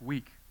can look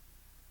weak.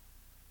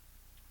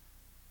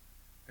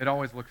 It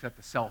always looks at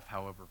the self,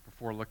 however,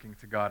 before looking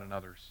to God and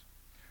others.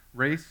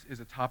 Race is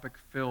a topic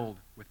filled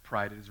with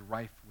pride. It is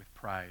rife with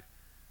pride.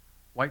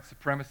 White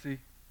supremacy,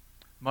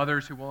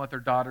 mothers who won't let their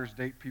daughters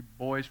date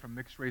boys from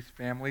mixed-race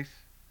families,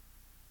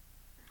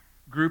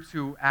 groups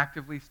who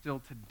actively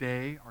still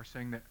today are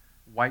saying that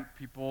white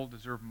people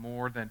deserve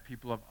more than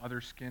people of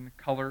other skin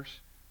colors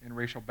and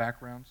racial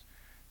backgrounds.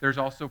 There's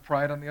also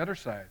pride on the other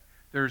side.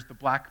 There's the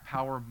Black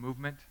Power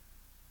movement.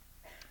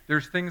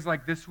 There's things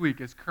like this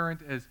week, as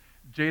current as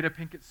Jada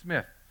Pinkett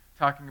Smith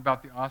talking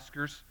about the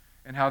Oscars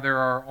and how there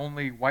are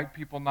only white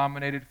people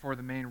nominated for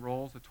the main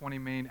roles, the 20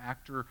 main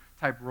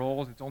actor-type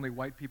roles. It's only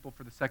white people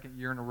for the second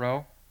year in a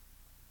row.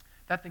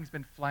 That thing's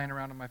been flying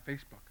around on my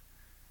Facebook.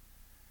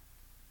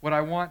 What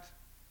I want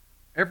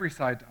every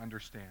side to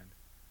understand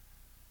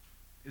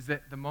is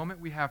that the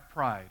moment we have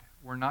pride,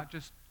 we're not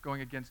just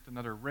going against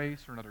another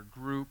race or another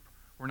group.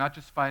 We're not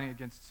just fighting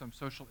against some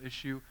social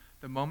issue.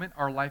 The moment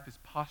our life is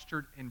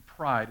postured in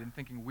pride and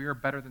thinking we are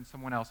better than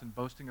someone else and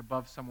boasting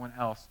above someone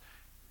else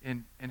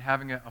and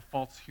having a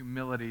false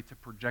humility to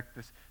project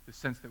this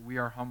sense that we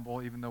are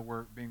humble even though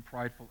we're being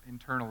prideful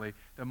internally,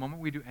 the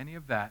moment we do any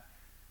of that,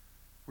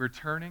 we're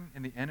turning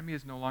and the enemy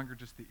is no longer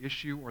just the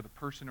issue or the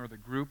person or the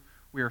group.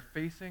 We are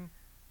facing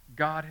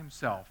God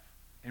himself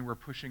and we're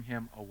pushing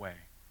him away.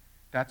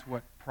 That's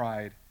what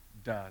pride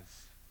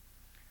does.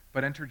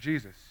 But enter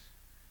Jesus.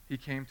 He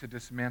came to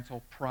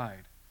dismantle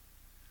pride.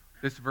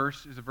 This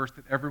verse is a verse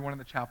that everyone in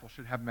the chapel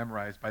should have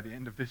memorized by the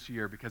end of this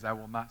year because I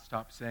will not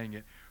stop saying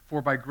it.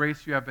 For by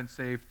grace you have been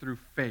saved through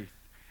faith.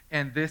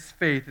 And this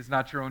faith is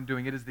not your own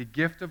doing. It is the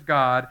gift of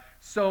God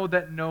so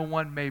that no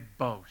one may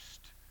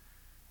boast.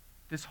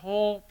 This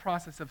whole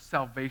process of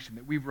salvation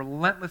that we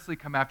relentlessly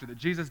come after, that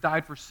Jesus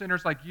died for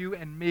sinners like you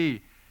and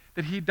me,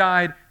 that he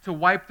died to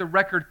wipe the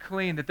record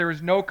clean, that there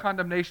is no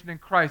condemnation in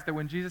Christ, that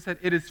when Jesus said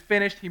it is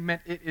finished, he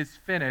meant it is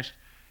finished.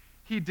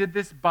 He did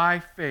this by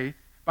faith,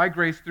 by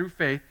grace through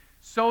faith,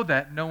 so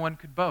that no one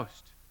could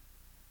boast.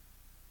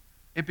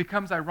 It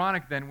becomes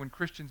ironic then when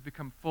Christians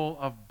become full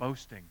of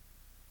boasting.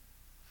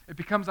 It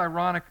becomes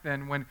ironic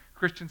then when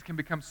Christians can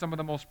become some of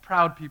the most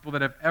proud people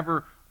that have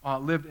ever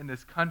lived in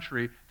this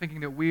country,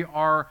 thinking that we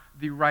are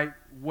the right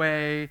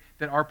way,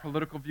 that our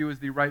political view is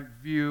the right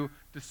view,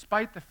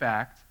 despite the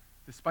fact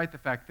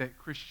that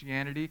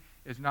Christianity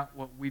is not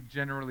what we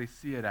generally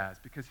see it as.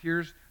 Because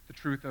here's the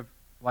truth of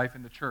life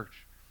in the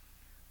church.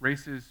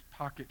 Races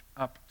pocket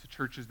up to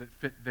churches that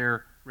fit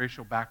their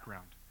racial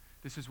background.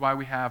 This is why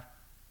we have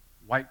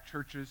white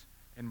churches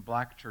and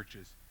black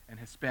churches and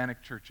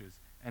Hispanic churches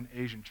and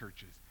Asian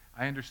churches.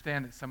 I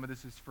understand that some of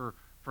this is for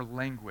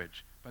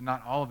language, but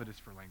not all of it is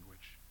for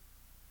language.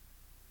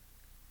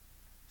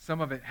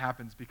 Some of it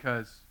happens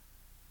because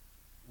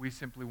we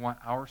simply want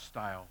our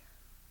style.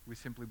 We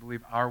simply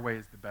believe our way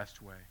is the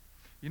best way.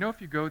 You know, if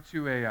you go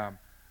to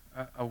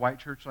a white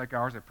church like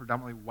ours, a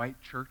predominantly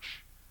white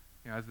church,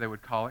 as they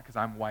would call it, because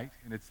I'm white,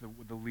 and it's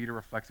the leader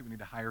reflects it. We need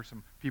to hire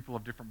some people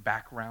of different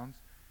backgrounds.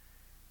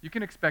 you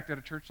can expect at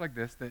a church like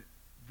this that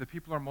the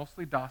people are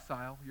mostly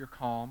docile, you're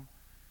calm.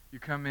 You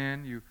come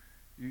in,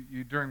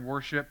 you during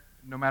worship,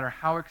 no matter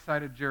how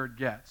excited Jared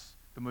gets,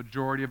 the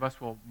majority of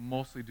us will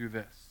mostly do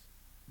this,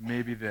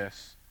 maybe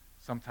this,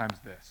 sometimes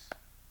this.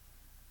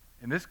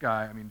 And this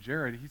guy,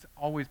 Jared, he's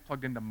always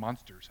plugged into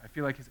Monsters. I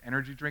feel like his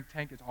energy drink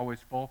tank is always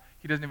full.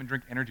 He doesn't even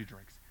drink energy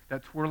drinks.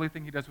 That twirly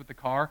thing he does with the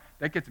car,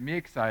 that gets me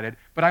excited,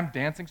 but I'm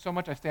dancing so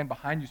much I stand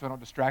behind you so I don't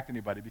distract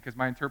anybody because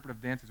my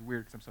interpretive dance is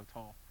weird because I'm so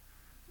tall.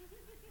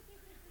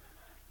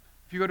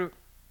 If you go to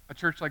a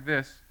church like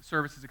this,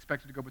 service is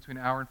expected to go between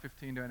an hour and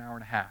 15 to an hour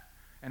and a half.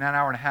 And an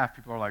hour and a half,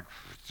 people are like,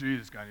 gee,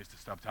 this guy needs to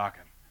stop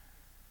talking.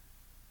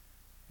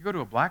 You go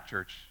to a black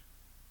church,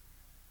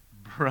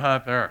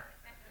 brother.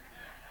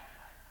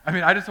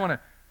 I just want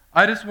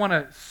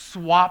to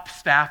swap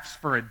staffs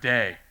for a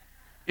day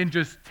and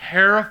just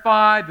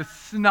terrify the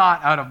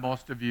snot out of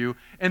most of you,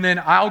 and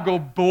then I'll go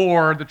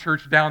bore the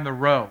church down the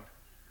road.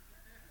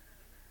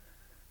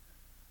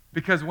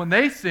 Because when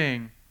they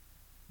sing,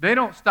 they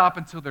don't stop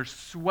until they're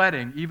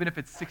sweating, even if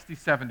it's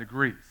 67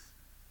 degrees.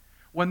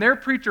 When their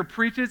preacher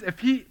preaches, if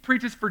he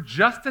preaches for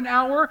just an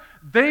hour,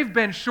 they've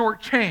been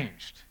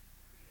shortchanged.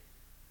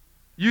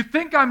 You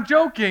think I'm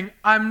joking,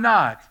 I'm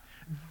not.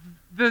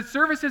 The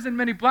services in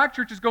many black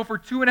churches go for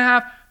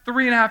 2.5,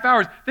 3.5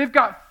 hours. They've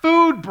got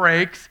food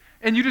breaks,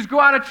 and you just go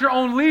out at your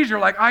own leisure,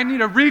 like, I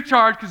need a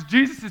recharge because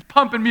Jesus is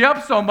pumping me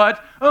up so much.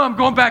 Oh, I'm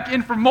going back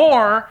in for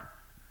more.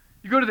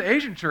 You go to the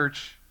Asian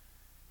church,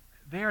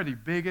 they are the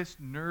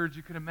biggest nerds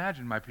you could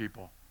imagine, my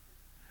people.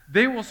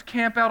 They will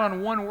camp out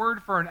on one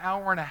word for an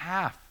hour and a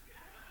half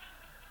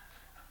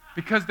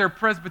because they're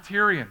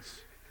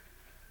Presbyterians.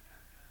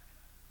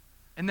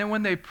 And then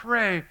when they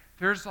pray,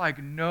 there's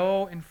like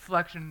no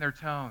inflection in their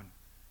tone.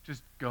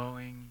 Just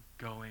going,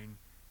 gone.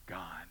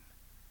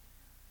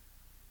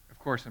 Of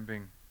course, I'm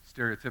being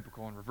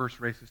stereotypical and reverse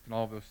racist and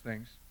all of those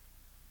things.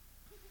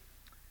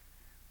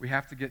 We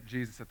have to get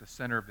Jesus at the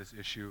center of this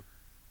issue,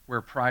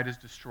 where pride is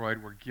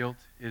destroyed, where guilt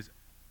is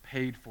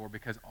paid for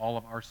because all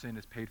of our sin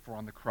is paid for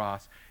on the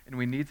cross. And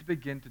we need to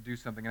begin to do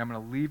something. And I'm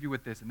going to leave you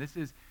with this. And this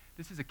is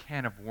a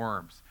can of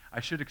worms. I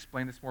should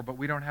explain this more, but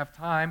we don't have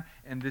time.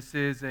 And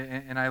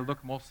and I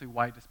look mostly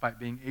white despite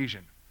being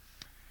Asian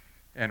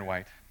and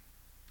white.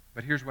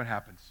 But here's what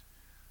happens.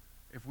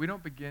 If we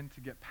don't begin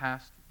to get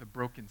past the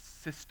broken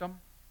system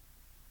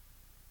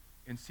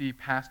and see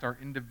past our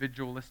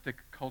individualistic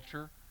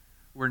culture,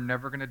 we're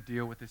never going to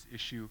deal with this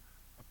issue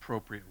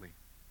appropriately.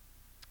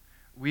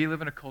 We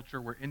live in a culture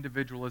where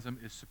individualism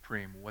is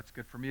supreme. What's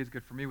good for me is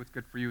good for me. What's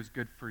good for you is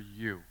good for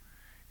you.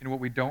 And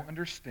what we don't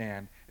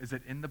understand is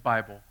that in the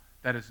Bible,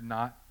 that is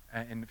not,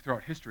 and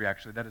throughout history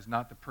actually, that is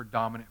not the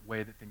predominant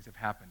way that things have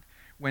happened.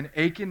 When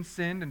Achan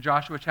sinned in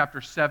Joshua chapter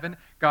 7,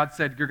 God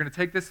said, you're going to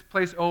take this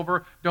place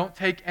over. Don't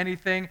take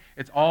anything.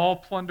 It's all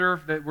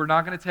plunder that we're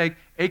not going to take.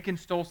 Achan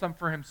stole some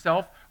for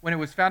himself. When it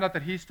was found out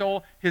that he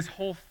stole, his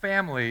whole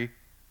family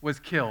was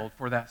killed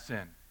for that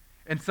sin.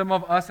 And some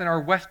of us in our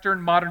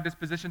Western modern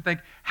disposition think,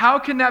 how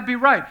can that be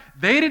right?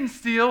 They didn't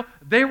steal.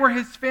 They were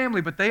his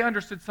family. But they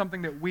understood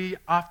something that we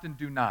often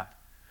do not.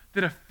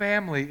 That a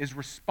family is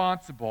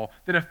responsible.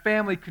 That a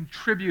family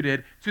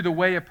contributed to the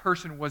way a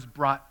person was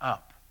brought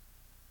up.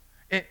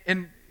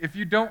 And if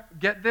you don't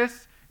get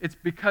this, it's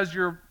because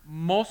you're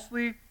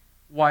mostly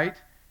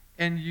white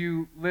and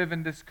you live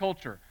in this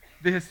culture.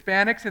 The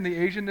Hispanics and the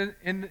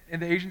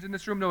Asians in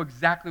this room know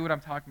exactly what I'm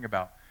talking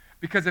about.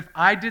 Because if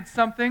I did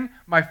something,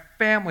 my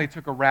family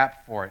took a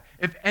rap for it.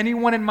 If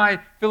anyone in my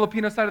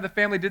Filipino side of the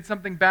family did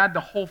something bad, the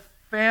whole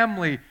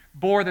family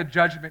bore the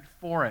judgment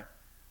for it.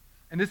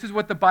 And this is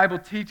what the Bible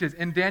teaches.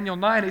 In Daniel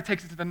 9, it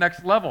takes it to the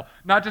next level.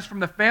 Not just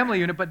from the family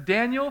unit, but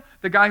Daniel,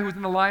 the guy who was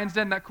in the lion's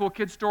den, that cool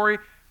kid story,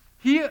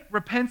 he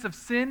repents of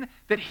sin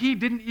that he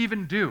didn't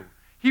even do.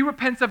 He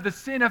repents of the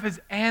sin of his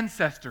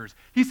ancestors.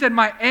 He said,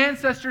 my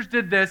ancestors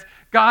did this.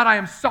 God, I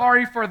am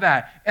sorry for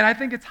that. And I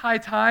think it's high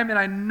time, and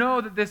I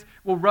know that this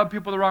will rub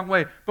people the wrong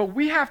way, but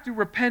we have to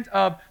repent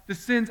of the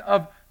sins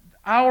of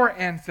our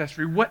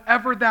ancestry,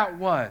 whatever that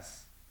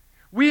was.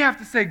 We have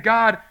to say,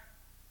 God,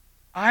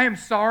 I am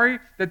sorry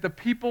that the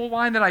people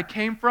line that I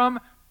came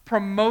from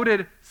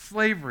promoted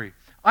slavery.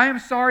 I am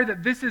sorry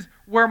that this is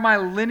where my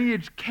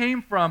lineage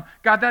came from.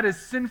 God, that is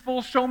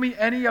sinful. Show me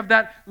any of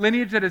that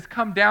lineage that has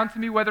come down to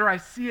me, whether I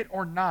see it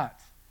or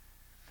not.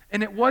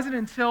 And it wasn't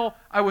until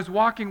I was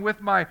walking with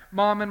my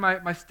mom and my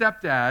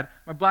stepdad,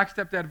 my black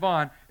stepdad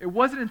Vaughn, it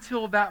wasn't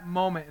until that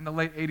moment in the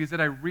late 80s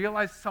that I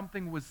realized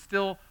something was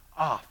still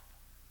off.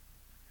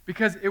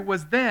 Because it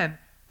was then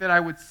that I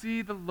would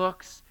see the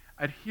looks,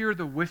 I'd hear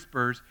the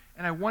whispers,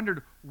 and I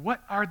wondered,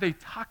 what are they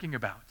talking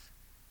about?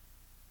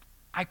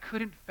 I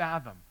couldn't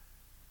fathom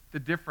the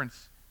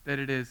difference that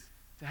it is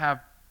to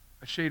have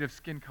a shade of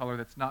skin color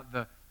that's not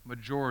the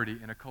majority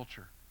in a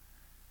culture.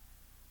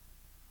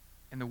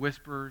 And the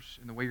whispers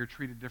and the way you're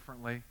treated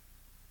differently.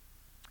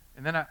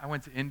 And then I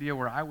went to India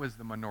where I was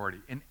the minority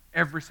in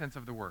every sense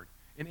of the word.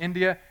 In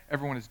India,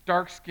 everyone is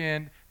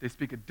dark-skinned. They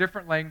speak a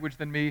different language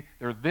than me.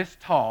 They're this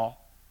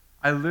tall.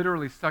 I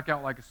literally stuck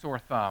out like a sore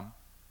thumb.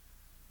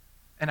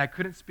 and I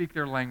couldn't speak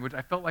their language.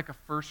 I felt like a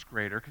first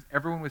grader because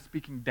everyone was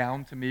speaking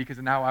down to me because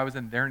now I was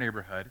in their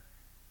neighborhood.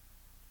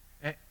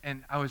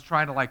 And I was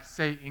trying to like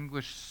say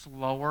English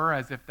slower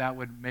as if that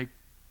would make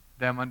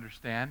them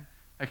understand.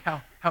 Like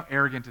how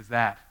arrogant is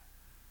that?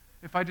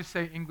 If I just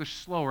say English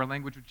slower, a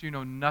language which you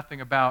know nothing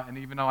about, and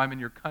even though I'm in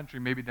your country,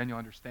 maybe then you'll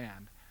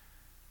understand.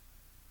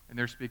 And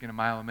they're speaking a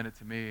mile a minute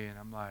to me, and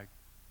I'm like,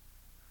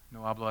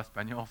 no hablo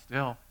español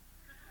still.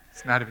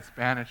 It's not even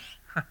Spanish.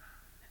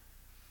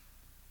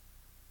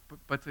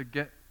 but to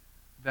get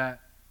that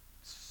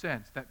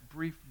sense, that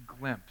brief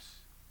glimpse,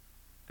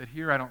 that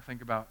here I don't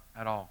think about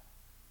at all.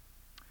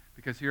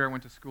 Because here I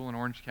went to school in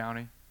Orange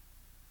County,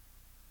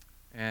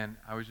 and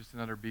I was just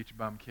another beach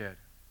bum kid.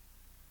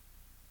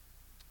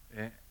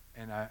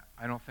 And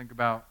I don't think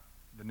about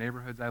the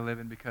neighborhoods I live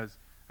in because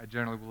I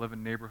generally will live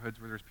in neighborhoods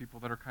where there's people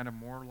that are kind of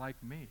more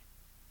like me.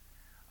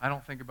 I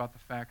don't think about the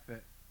fact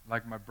that,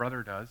 like my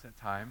brother does at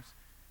times,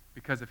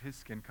 because of his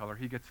skin color,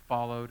 he gets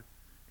followed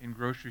in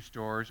grocery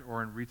stores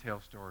or in retail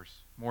stores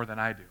more than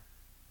I do.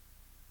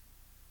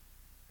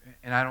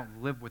 And I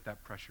don't live with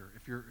that pressure.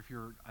 If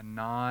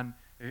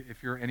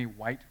you're any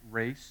white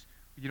race,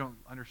 you don't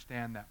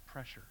understand that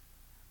pressure.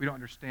 We don't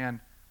understand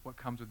what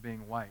comes with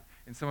being white.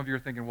 And some of you are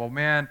thinking, well,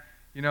 man,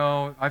 you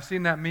know, I've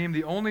seen that meme.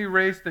 The only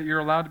race that you're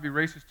allowed to be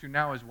racist to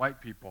now is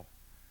white people.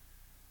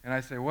 And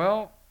I say,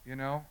 well, you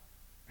know,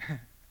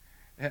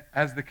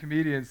 as the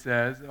comedian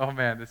says, oh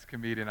man, this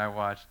comedian I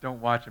watched, don't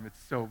watch him, it's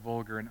so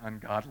vulgar and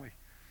ungodly.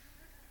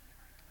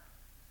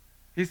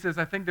 He says,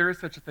 I think there is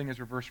such a thing as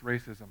reverse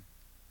racism.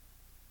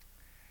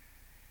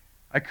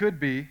 I could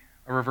be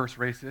a reverse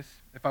racist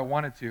if I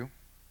wanted to.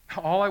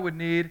 All I would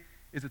need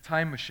is a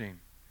time machine.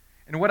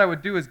 And what I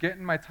would do is get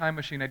in my time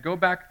machine. I'd go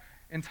back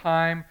in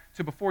time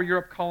to before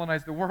Europe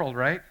colonized the world,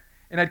 right?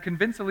 And I'd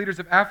convince the leaders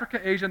of Africa,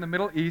 Asia, and the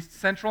Middle East,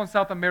 Central and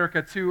South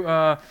America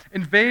to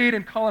invade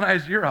and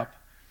colonize Europe.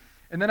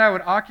 And then I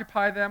would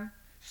occupy them,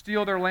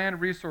 steal their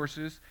land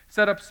resources,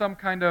 set up some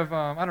kind of,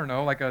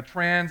 like a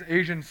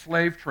trans-Asian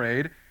slave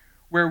trade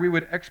where we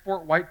would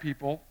export white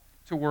people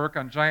to work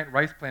on giant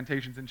rice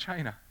plantations in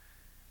China.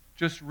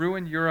 Just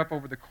ruin Europe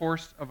over the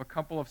course of a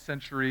couple of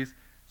centuries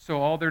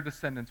so all their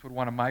descendants would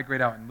want to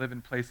migrate out and live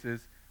in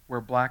places where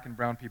black and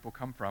brown people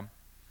come from.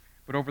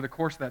 But over the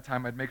course of that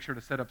time, I'd make sure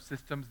to set up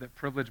systems that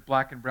privilege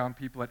black and brown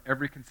people at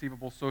every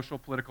conceivable social,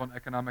 political, and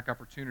economic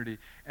opportunity.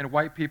 And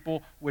white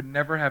people would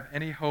never have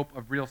any hope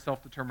of real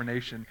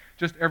self-determination.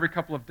 Just every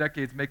couple of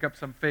decades, make up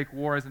some fake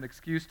war as an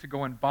excuse to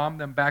go and bomb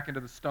them back into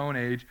the Stone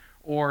Age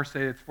or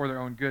say it's for their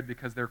own good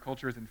because their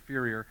culture is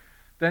inferior.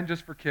 Then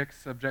just for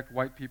kicks, subject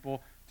white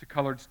people to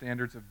colored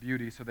standards of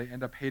beauty so they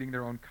end up hating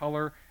their own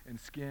color and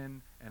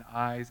skin and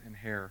eyes and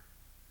hair.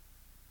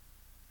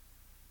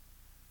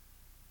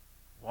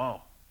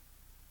 Whoa.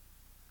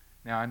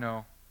 Now I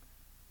know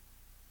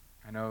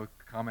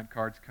comment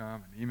cards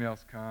come and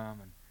emails come,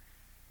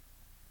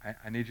 and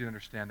I need you to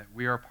understand that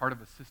we are part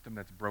of a system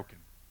that's broken.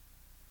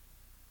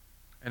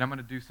 And I'm going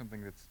to do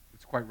something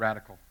that's quite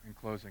radical in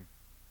closing.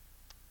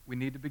 We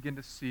need to begin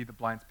to see the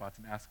blind spots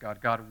and ask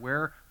God,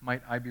 where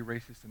might I be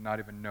racist and not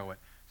even know it?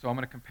 So I'm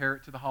going to compare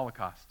it to the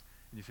Holocaust.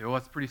 And you say, well,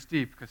 that's pretty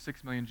steep because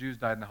 6 million Jews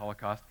died in the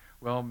Holocaust.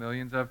 Well,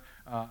 millions of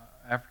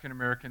African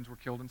Americans were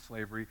killed in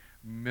slavery.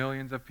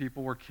 Millions of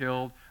people were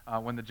killed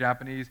when the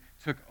Japanese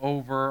took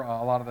over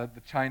a lot of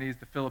the Chinese,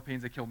 the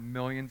Philippines. They killed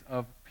millions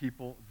of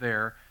people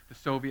there. The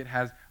Soviet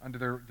has,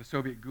 under the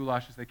Soviet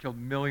gulags, they killed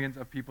millions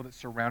of people that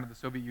surrounded the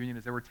Soviet Union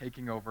as they were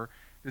taking over.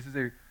 This is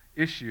an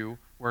issue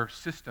where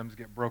systems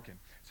get broken.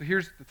 So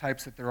here's the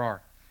types that there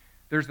are.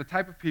 There's the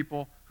type of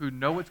people who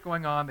know what's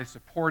going on. They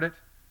support it.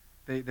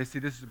 They see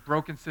this is a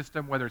broken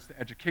system, whether it's the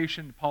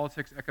education,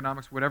 politics,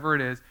 economics, whatever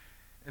it is,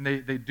 and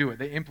they do it.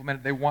 They implement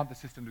it. They want the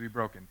system to be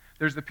broken.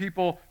 There's the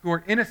people who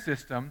are in a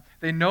system.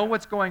 They know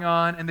what's going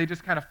on, and they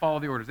just kind of follow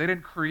the orders. They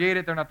didn't create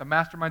it. They're not the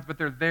masterminds, but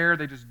they're there.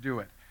 They just do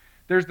it.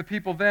 There's the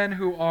people then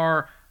who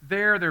are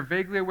there. They're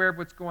vaguely aware of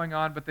what's going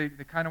on, but they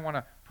kind of want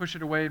to push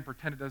it away and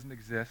pretend it doesn't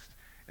exist.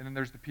 And then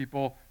there's the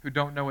people who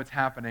don't know what's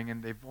happening,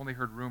 and they've only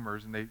heard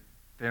rumors, and they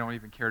don't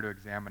even care to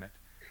examine it.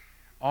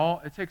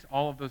 It takes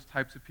all of those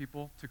types of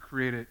people to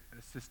create a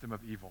system of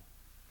evil.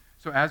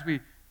 So as we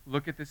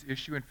look at this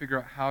issue and figure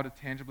out how to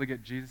tangibly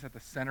get Jesus at the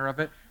center of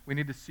it, we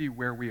need to see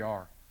where we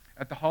are.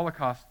 At the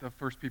Holocaust, the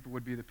first people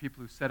would be the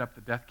people who set up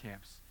the death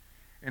camps.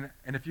 And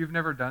if you've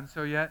never done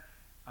so yet,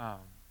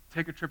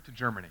 take a trip to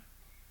Germany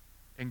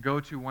and go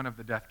to one of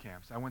the death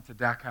camps. I went to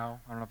Dachau.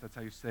 I don't know if that's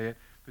how you say it,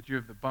 but you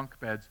have the bunk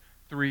beds,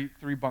 three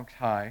bunks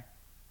high,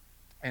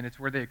 and it's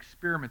where they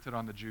experimented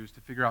on the Jews to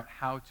figure out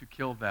how to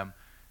kill them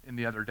in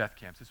the other death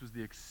camps. This was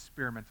the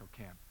experimental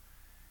camp.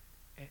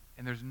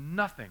 And there's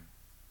nothing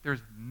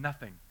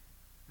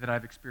that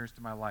I've experienced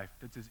in my life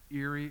that's as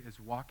eerie as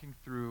walking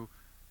through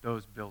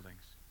those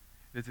buildings.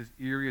 That's as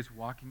eerie as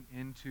walking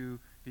into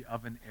the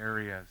oven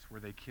areas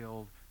where they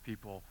killed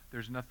people.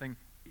 There's nothing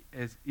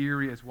as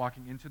eerie as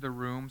walking into the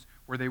rooms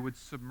where they would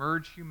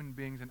submerge human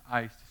beings in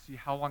ice to see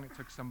how long it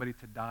took somebody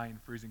to die in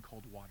freezing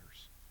cold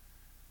waters.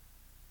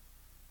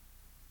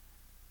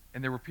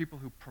 And there were people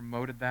who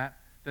promoted that.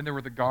 Then there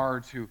were the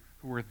guards who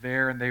were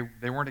there, and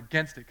they weren't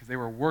against it because they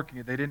were working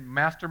it. They didn't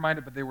mastermind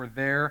it, but they were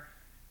there.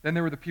 Then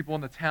there were the people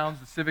in the towns,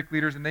 the civic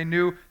leaders, and they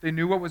knew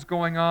what was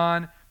going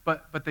on,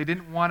 but they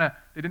didn't want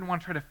to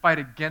try to fight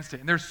against it.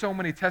 And there's so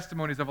many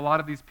testimonies of a lot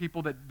of these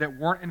people that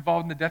weren't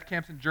involved in the death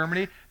camps in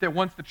Germany, that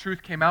once the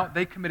truth came out,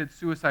 they committed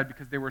suicide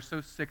because they were so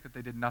sick that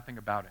they did nothing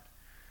about it.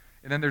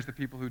 And then there's the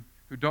people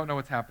who don't know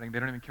what's happening. They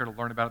don't even care to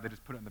learn about it. They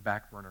just put it in the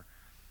back burner.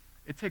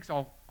 It takes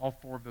all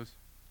four of those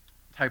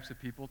types of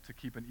people to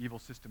keep an evil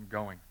system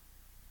going.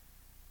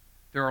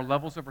 There are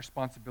levels of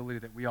responsibility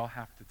that we all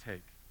have to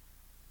take.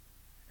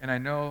 And I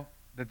know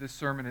that this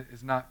sermon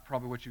is not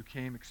probably what you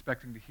came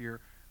expecting to hear,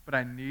 but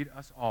I need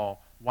us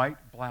all, white,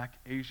 black,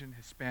 Asian,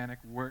 Hispanic,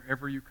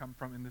 wherever you come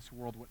from in this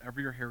world,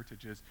 whatever your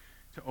heritage is,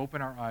 to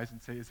open our eyes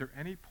and say, is there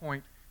any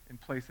point in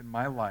place in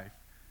my life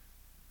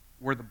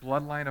where the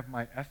bloodline of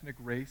my ethnic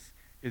race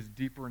is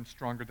deeper and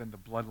stronger than the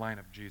bloodline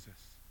of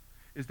Jesus?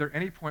 Is there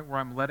any point where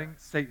I'm letting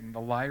Satan,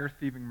 the liar,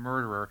 thieving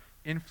murderer,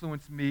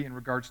 influence me in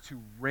regards to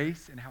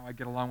race and how I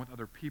get along with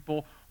other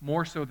people,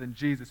 more so than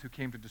Jesus, who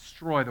came to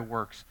destroy the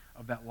works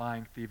of that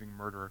lying, thieving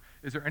murderer?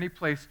 Is there any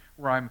place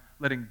where I'm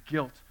letting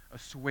guilt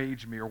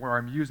assuage me, or where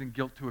I'm using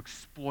guilt to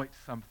exploit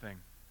something?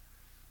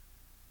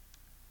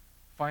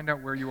 Find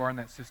out where you are in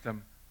that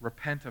system.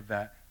 Repent of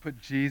that.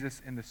 Put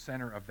Jesus in the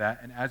center of that.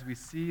 And as we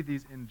see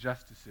these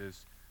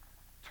injustices,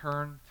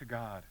 turn to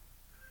God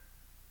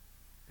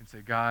and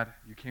say, God,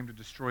 you came to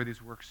destroy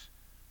these works.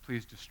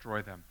 Please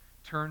destroy them.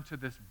 Turn to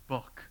this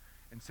book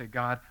and say,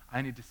 God,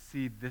 I need to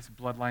see this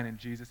bloodline in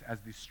Jesus as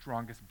the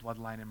strongest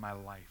bloodline in my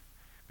life.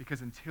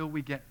 Because until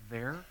we get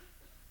there,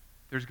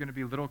 there's going to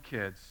be little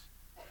kids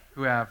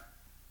who have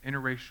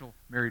interracial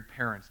married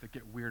parents that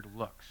get weird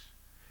looks.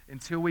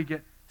 Until we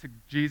get to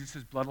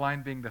Jesus'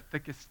 bloodline being the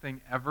thickest thing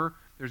ever,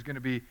 there's going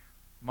to be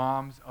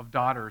moms of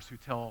daughters who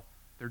tell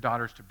their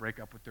daughters to break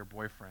up with their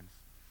boyfriends.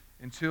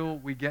 Until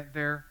we get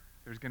there,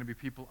 there's going to be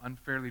people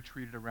unfairly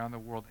treated around the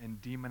world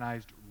and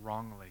demonized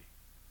wrongly.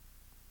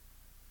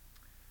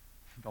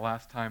 The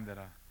last time that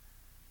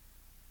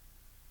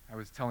I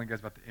was telling you guys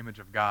about the image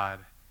of God,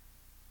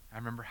 I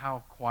remember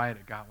how quiet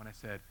it got when I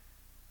said,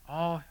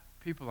 all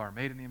people are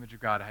made in the image of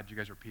God. I had you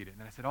guys repeat it. And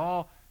then I said,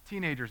 all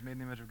teenagers made in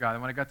the image of God.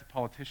 And when I got to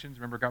politicians,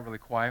 remember it got really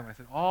quiet when I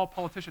said, all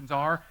politicians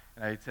are,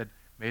 and I said,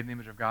 made in the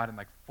image of God, and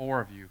like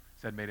 4 of you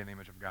said made in the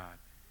image of God.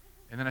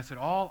 And then I said,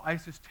 all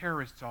ISIS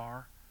terrorists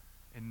are,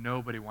 and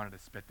nobody wanted to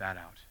spit that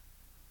out.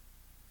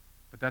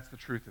 But that's the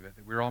truth of it,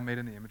 that we're all made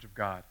in the image of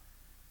God,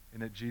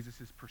 and that Jesus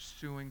is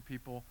pursuing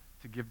people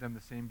to give them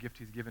the same gift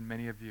he's given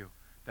many of you,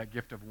 that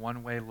gift of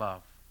one-way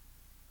love.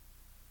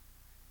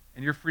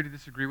 And you're free to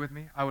disagree with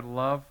me. I would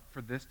love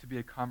for this to be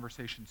a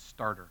conversation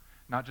starter,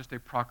 not just a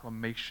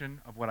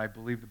proclamation of what I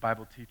believe the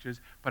Bible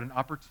teaches, but an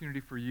opportunity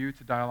for you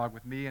to dialogue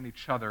with me and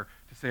each other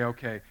to say,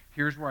 okay,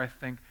 here's where I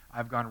think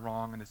I've gone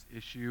wrong in this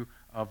issue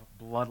of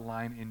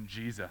bloodline in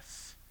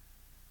Jesus.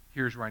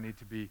 Here's where I need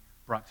to be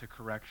brought to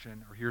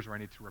correction, or here's where I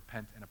need to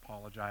repent and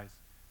apologize.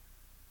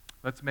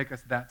 Let's make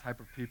us that type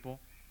of people,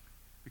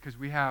 because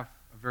we have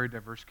a very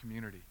diverse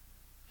community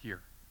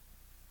here.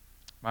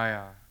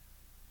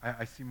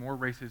 I see more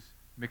races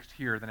mixed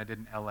here than I did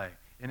in L.A.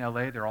 In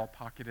L.A., they're all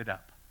pocketed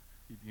up.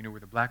 You know where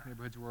the black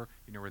neighborhoods were.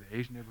 You know where the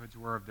Asian neighborhoods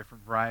were of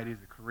different varieties,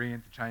 the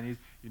Koreans, the Chinese.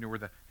 You know where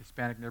the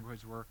Hispanic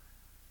neighborhoods were.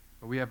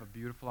 But we have a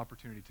beautiful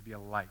opportunity to be a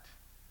light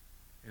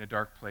in a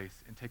dark place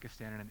and take a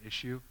stand on an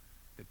issue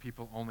that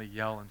people only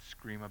yell and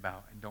scream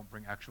about and don't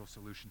bring actual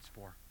solutions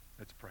for.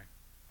 Let's pray.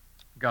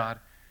 God,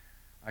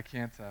 I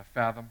can't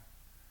fathom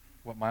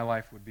what my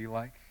life would be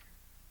like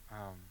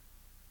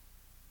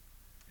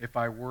if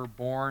I were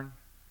born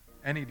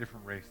any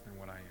different race than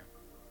what I am.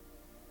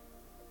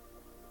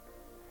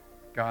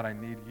 God, I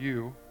need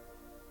you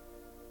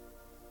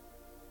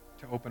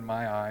to open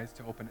my eyes,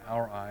 to open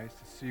our eyes,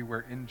 to see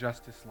where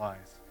injustice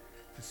lies,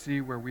 to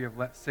see where we have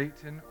let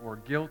Satan or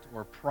guilt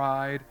or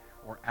pride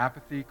or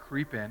apathy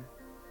creep in.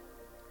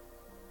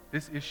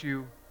 This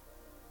issue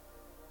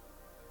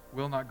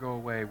will not go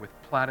away with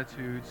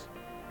platitudes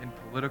and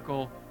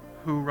political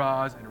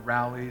hoorahs and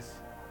rallies.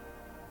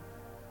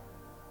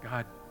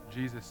 God,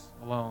 Jesus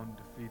alone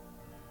defeats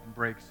and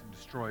breaks and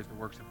destroys the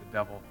works of the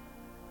devil,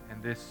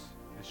 and this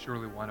is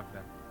surely one of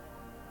them.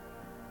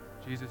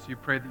 Jesus, you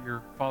prayed that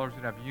your followers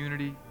would have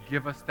unity.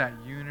 Give us that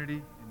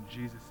unity in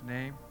Jesus'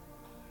 name.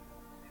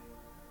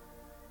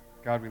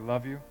 God, we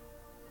love you.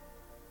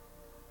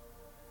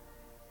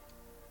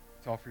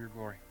 It's all for your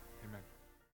glory. Amen.